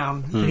to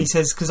town." And he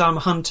says, "Because I'm a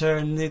hunter,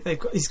 and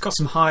he's got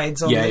some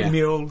hides on the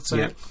mule."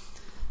 So,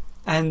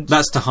 and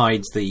that's to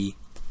hide the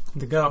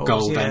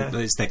gold. And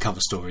it's their cover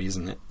story,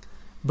 isn't it?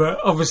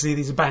 But obviously,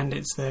 these are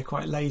bandits. They're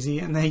quite lazy,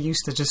 and they're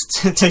used to just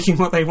taking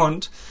what they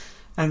want.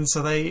 And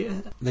so they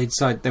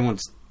decide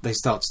they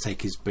start to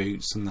take his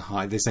boots and the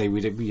hide. They say,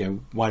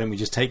 why don't we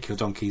just take your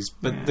donkeys?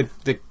 But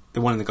the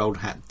one in the gold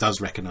hat does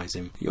recognise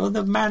him. You're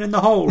the man in the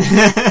hole.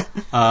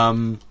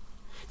 Now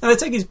they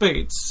take his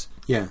boots.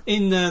 Yeah.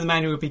 In The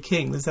Man Who Would Be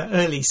King, there's that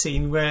early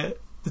scene where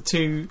the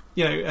two,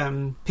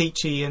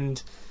 Peachy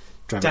and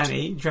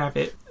Danny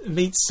Dravitt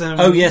meets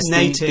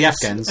natives. The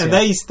Afghans, and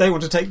they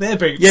want to take their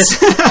boots. Yes,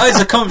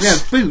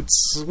 it's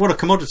boots. What a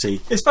commodity!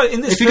 If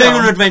you're going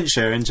on an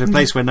adventure into a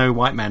place where no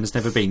white man has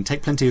never been,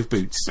 take plenty of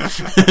boots.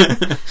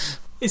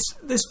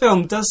 This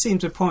film does seem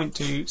to point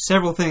to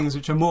several things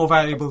which are more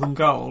valuable than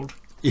gold.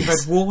 You've had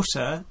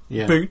water,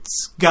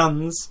 boots,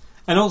 guns,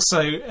 and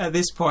also at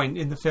this point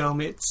in the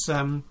film, it's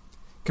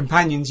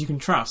companions you can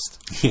trust.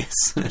 Yes,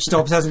 which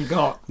Dobbs hasn't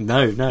got.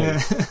 No.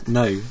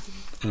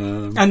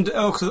 And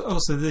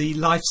also the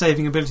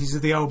life-saving abilities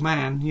of the old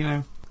man,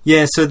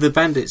 Yeah, so the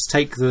bandits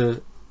take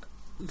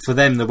for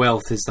them the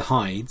wealth is the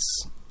hides.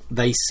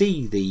 They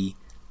see the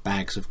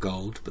bags of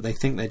gold, but they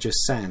think they're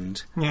just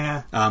sand.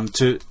 Yeah.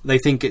 They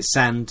think it's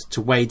sand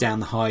to weigh down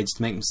the hides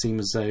to make them seem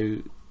as though...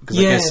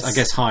 Because I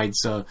guess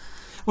hides are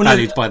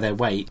valued by their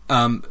weight.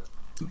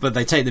 But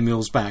they take the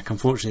mules back.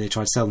 Unfortunately, they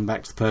try to sell them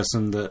back to the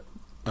person that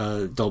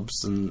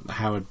Dobbs and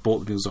Howard bought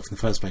the mules off in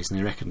the first place, and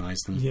they recognise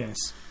them. Yes.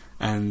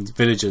 And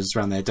villagers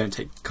around there don't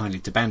take kindly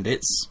to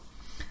bandits,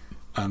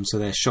 so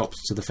they're shopped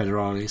to the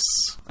Federales.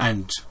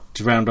 And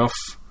to round off,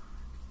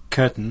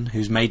 Curtin,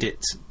 who's made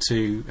it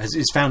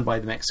is found by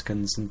the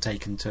Mexicans and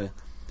taken to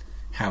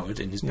Howard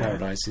in his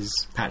paradise,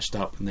 is patched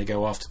up, and they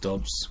go after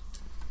Dobbs.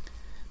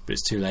 but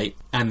it's too late.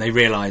 And they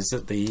realise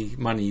that the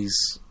money's...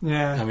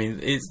 Yeah. I mean,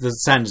 the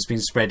sand has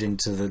been spread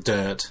into the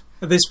dirt.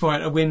 At this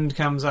point, a wind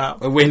comes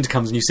up. A wind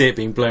comes and you see it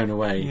being blown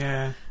away.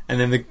 Yeah. And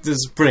then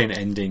there's a brilliant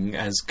ending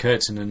as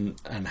Curtin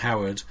and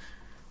Howard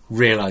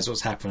realise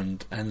what's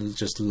happened and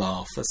just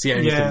laugh. That's the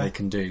only thing they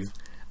can do.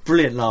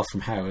 Brilliant laugh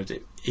from Howard.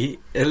 It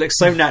looks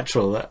so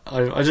natural that I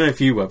don't know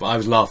if you were, but I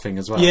was laughing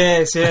as well.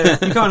 Yes, yeah.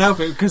 You can't help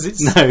it because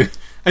it's... No,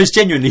 it's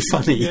genuinely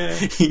funny. Yeah.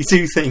 You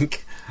do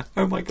think,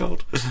 oh my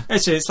God.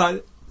 Actually, it's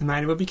like The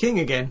Man Who Would Be King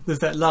again. There's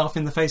that laugh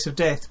in the face of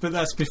death, but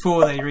that's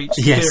before they reach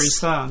Fury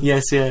Slan.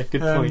 Yes, yeah,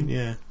 good point,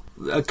 yeah.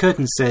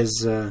 Curtin says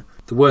the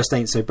worst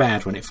ain't so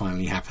bad when it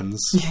finally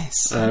happens. Yes.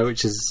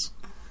 Which is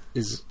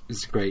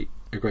a great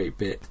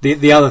bit.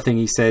 The other thing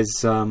he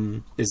says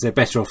is he's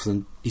better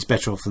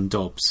off than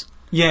Dobbs.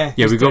 Yeah,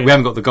 we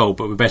haven't got the gold,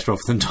 but we're better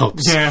off than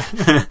Dobbs. Yeah.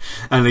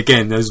 And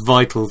again, those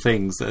vital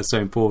things that are so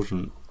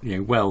important.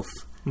 Wealth,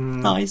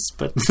 nice,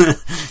 but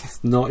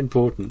not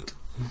important.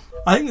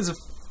 I think there's a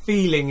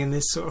feeling in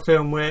this sort of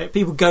film where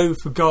people go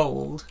for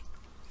gold,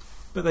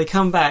 but they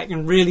come back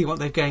and really what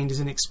they've gained is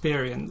an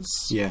experience.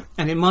 Yeah.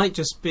 And it might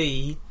just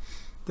be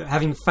that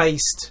having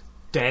faced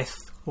death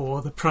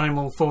or the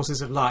primal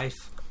forces of life,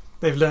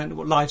 they've learned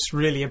what life's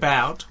really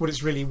about, what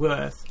it's really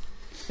worth.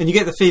 And you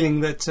get the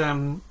feeling that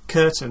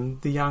Curtin,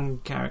 the young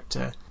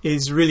character,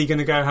 is really going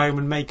to go home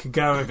and make a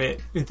go of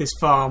it with this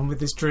farm, with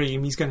this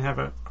dream. He's going to have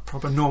a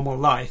proper normal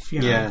life.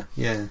 Yeah.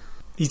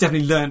 He's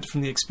definitely learnt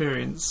from the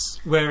experience.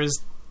 Whereas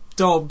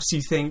Dobbs,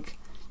 you think,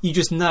 you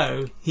just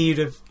know he'd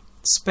have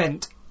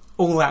spent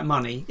all that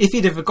money. If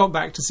he'd have got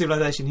back to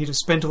civilization, he'd have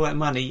spent all that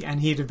money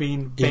and he'd have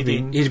been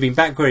begging. He'd have been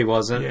back where he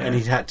was and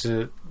he'd had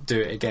to do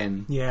it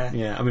again. Yeah.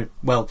 Yeah. I mean,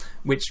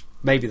 which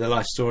may be the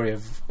life story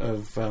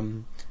of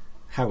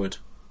Howard.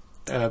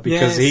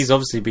 Because he's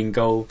obviously been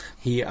gold.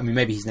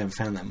 Maybe he's never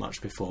found that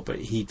much before, but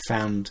he'd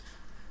found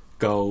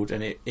gold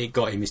and it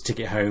got him his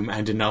ticket home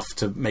and enough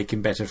to make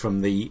him better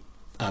from the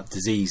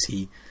disease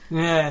he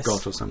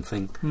got or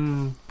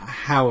something.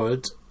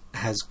 Howard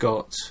has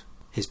got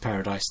his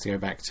paradise to go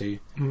back to,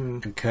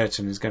 and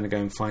Curtin is going to go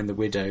and find the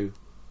widow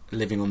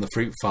living on the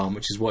fruit farm,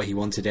 which is what he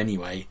wanted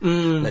anyway.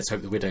 Let's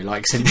hope the widow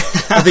likes him.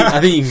 I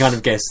think you can kind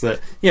of guess that.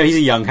 He's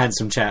a young,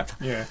 handsome chap.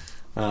 Yeah.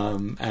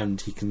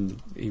 And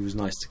he was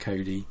nice to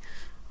Cody.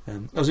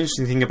 That was an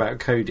interesting thing about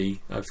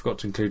Cody. I forgot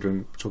to include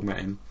when talking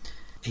about him.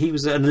 He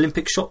was an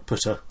Olympic shot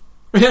putter.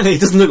 Really? He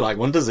doesn't look like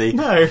one, does he?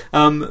 No.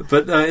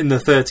 But in the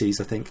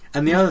 30s, I think.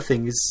 And the other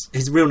thing is,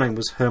 his real name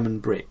was Herman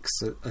Briggs.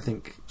 I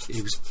think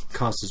he was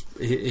cast as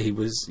he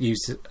was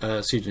used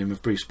a pseudonym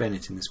of Bruce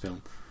Bennett in this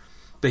film.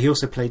 But he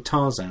also played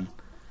Tarzan.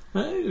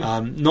 Oh.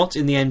 Not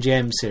in the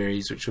MGM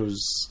series, which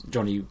was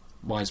Johnny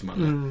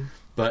Weissmuller,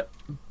 but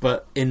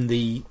in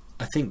the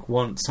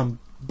some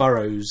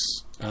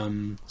Burroughs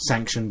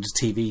sanctioned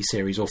TV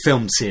series or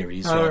film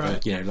series,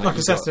 right. Like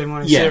a Saturday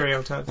morning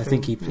serial type. I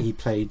think he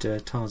played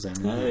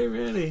Tarzan. Oh,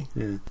 really?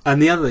 Yeah.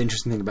 And the other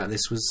interesting thing about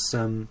this was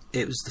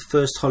it was the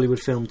first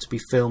Hollywood film to be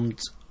filmed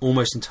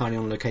almost entirely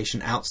on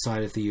location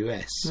outside of the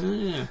US. Oh,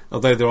 yeah.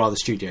 Although there are the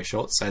studio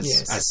shots as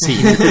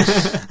seen.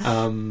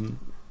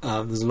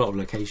 There's a lot of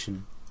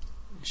location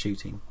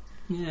shooting.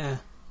 Yeah.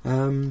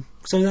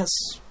 So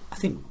that's, I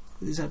think,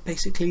 is that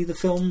basically the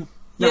film?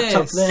 Yes.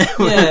 Up there.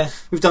 Yeah.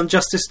 We've done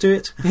justice to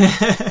it.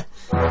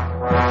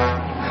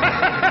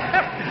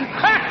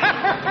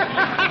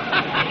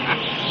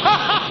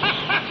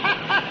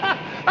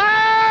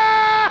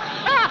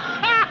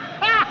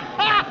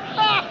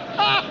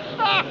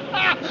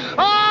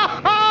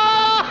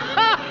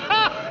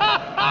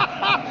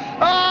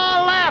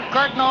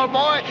 Old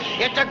boy,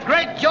 it's a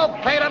great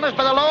joke played on us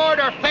by the Lord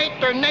or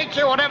fate or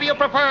nature, whatever you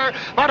prefer.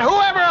 But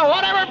whoever or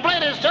whatever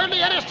played it certainly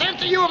had a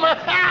sense of humor.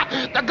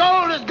 The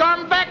gold has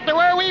gone back to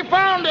where we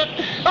found it.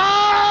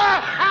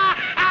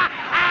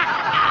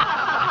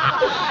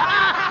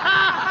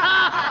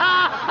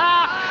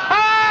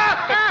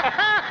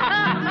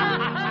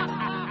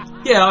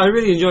 Yeah, I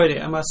really enjoyed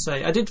it, I must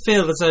say. I did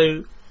feel as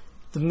though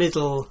the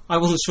middle, I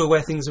wasn't sure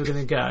where things were going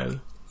to go.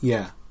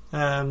 Yeah.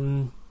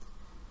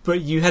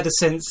 But you had a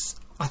sense,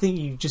 I think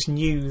you just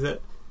knew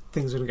that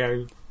things were going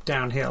to go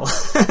downhill.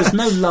 There's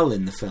no lull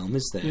in the film,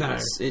 is there? No.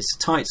 It's a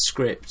tight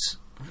script.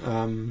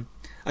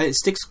 It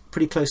sticks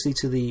pretty closely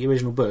to the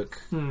original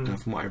book, from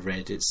what I've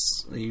read.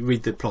 You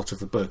read the plot of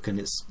the book and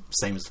it's the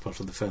same as the plot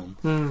of the film.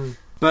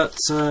 But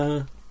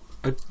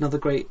another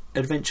great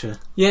adventure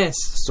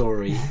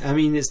story. I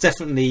mean, it's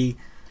definitely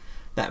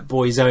that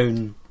boy's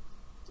own,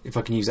 if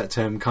I can use that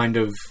term, kind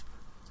of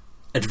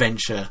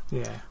adventure.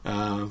 Yeah.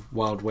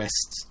 Wild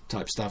West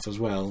type stuff as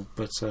well.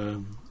 But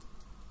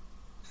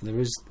there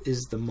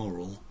is the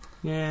moral.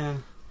 Yeah.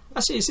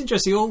 Actually, it's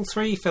interesting. All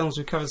three films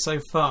we've covered so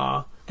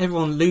far,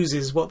 everyone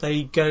loses what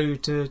they go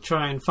to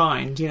try and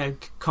find. You know,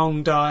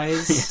 Kong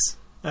dies.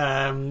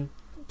 Yes.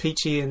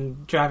 Peachy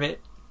and Dravit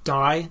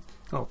die.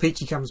 Well,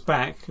 Peachy comes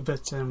back,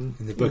 but in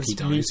the book he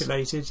dies.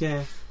 Mutilated.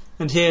 Yeah.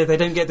 And here they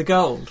don't get the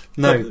gold.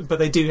 No, but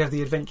they do have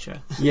the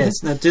adventure. Yes.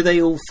 Now, do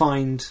they all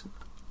find?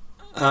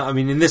 I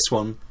mean, in this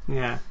one,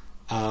 yeah.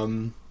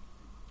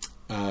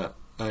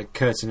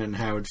 Curtin and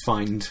Howard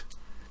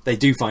they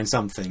do find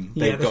something.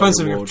 Yeah, They've they got find a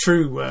something reward. of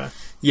true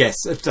worth. Yes,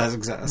 that's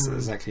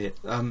exactly it.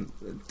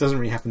 It doesn't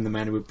really happen. The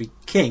man who would be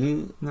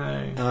king.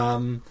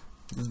 No.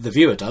 The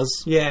viewer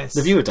does. Yes.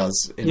 The viewer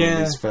does in all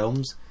these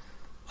films.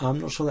 I'm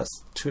not sure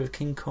that's true of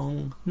King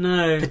Kong.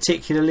 No.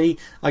 Particularly,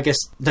 I guess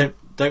don't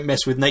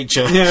mess with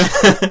nature. Yeah.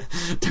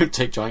 Don't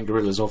take giant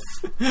gorillas off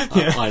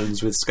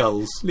islands with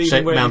skulls,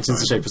 mountains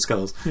the shape of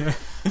skulls. Yeah.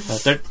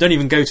 Don't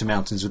even go to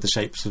mountains with the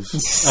shapes of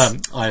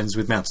islands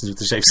with mountains with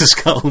the shapes of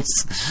skulls.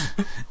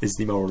 Is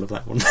the moral of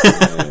that one?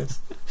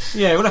 Yes.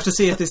 Yeah, we'll have to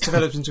see if this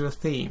develops into a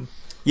theme.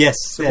 Yes.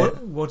 So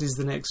what is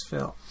the next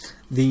film?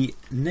 The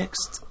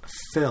next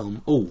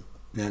film.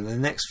 The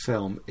next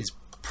film is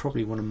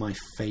probably one of my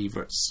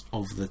favourites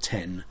of the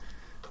 10,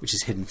 which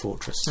is Hidden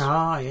Fortress.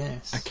 Ah,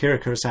 yes. Akira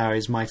Kurosawa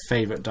is my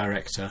favourite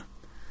director.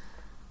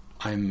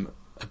 I'm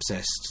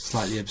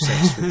slightly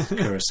obsessed with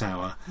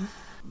Kurosawa.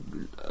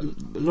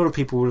 A lot of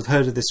people will have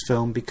heard of this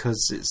film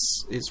because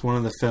it's one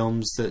of the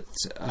films that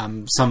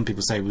some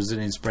people say was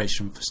an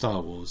inspiration for Star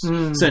Wars.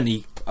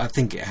 Certainly, I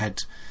think it had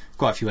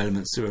quite a few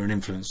elements that were an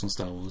influence on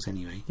Star Wars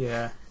anyway.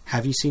 Yeah.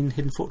 Have you seen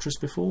Hidden Fortress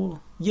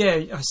before?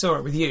 Yeah, I saw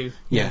it with you.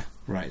 Yeah,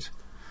 right.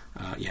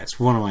 It's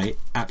one of my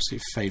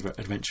absolute favourite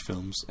adventure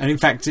films. And in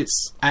fact,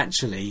 it's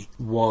actually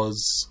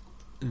was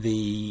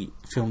the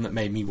film that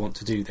made me want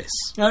to do this.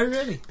 Oh,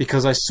 really?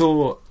 Because I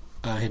saw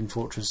Hidden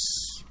Fortress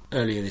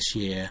earlier this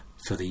year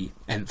for the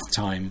nth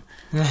time.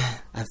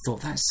 I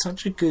thought, that's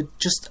such a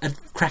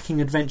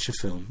cracking adventure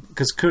film.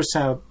 Because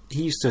Kurosawa,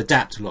 he used to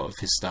adapt a lot of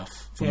his stuff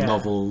from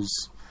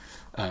novels,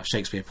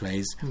 Shakespeare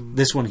plays.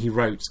 This one he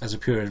wrote as a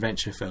pure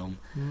adventure film.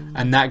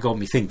 And that got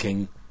me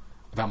thinking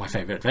about my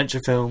favourite adventure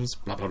films,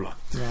 blah blah blah.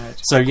 Right.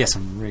 So yes,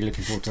 I'm really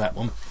looking forward to that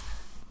one.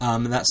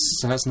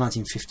 That's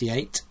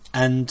 1958,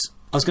 and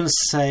I was going to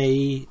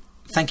say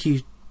thank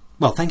you.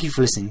 Well, thank you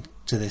for listening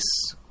to this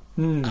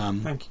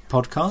thank you.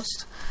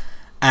 podcast,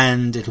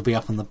 and it'll be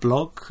up on the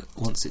blog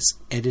once it's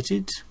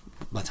edited.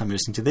 By the time you're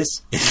listening to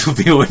this, it'll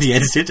be already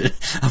edited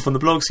up on the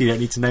blog, so you don't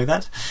need to know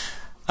that.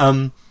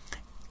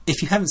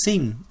 If you haven't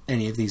seen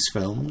any of these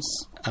films,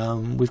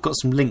 we've got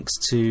some links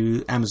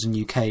to Amazon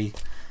UK.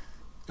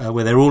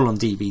 Where they're all on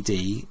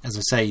DVD. As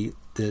I say,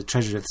 The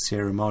Treasure of the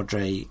Sierra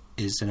Madre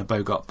is in a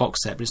Bogart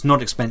box set, but it's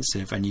not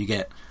expensive, and you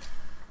get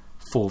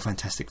 4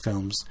 fantastic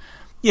films.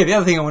 Yeah, the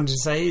other thing I wanted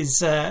to say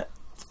is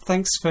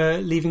thanks for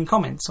leaving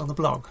comments on the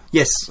blog.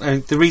 Yes,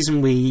 the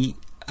reason we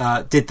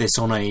did this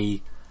on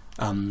a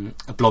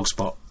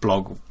Blogspot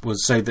blog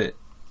was so that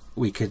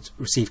we could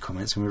receive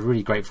comments, and we're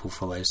really grateful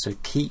for those. So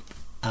keep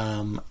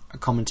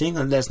commenting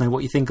and let us know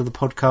what you think of the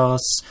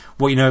podcasts,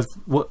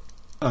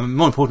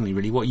 more importantly,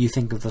 really, what you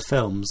think of the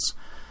films,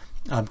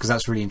 because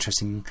that's really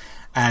interesting.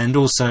 And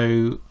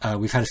also,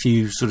 we've had a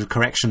few sort of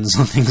corrections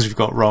on things we've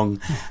got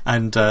wrong,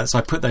 and so I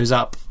put those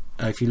up.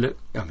 If you look,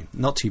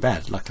 not too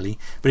bad, luckily.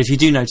 But if you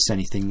do notice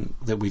anything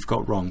that we've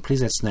got wrong,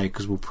 please let us know,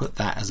 because we'll put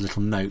that as a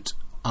little note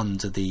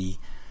under the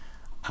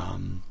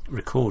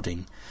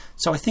recording.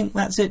 So I think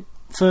that's it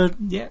for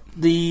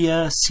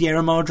the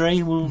Sierra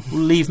Madre. We'll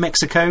leave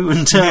Mexico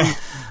and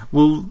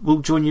we'll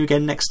join you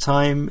again next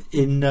time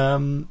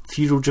in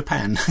feudal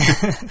Japan.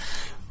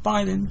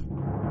 Bye then.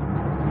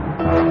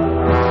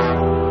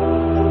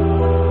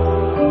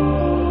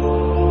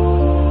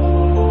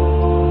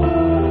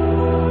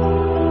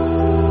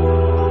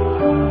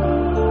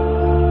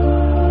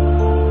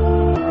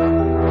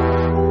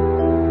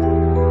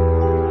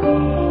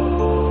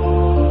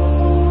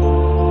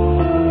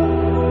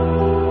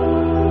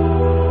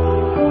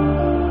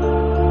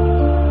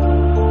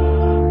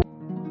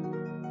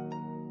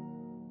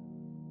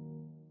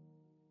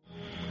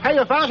 Hey,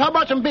 you fellas, how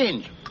about some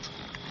beans?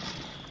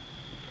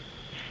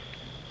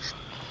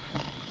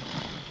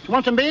 You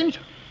want some beans?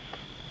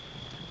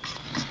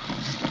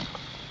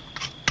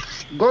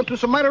 Going through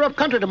some mighty rough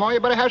country tomorrow. You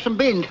better have some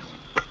beans.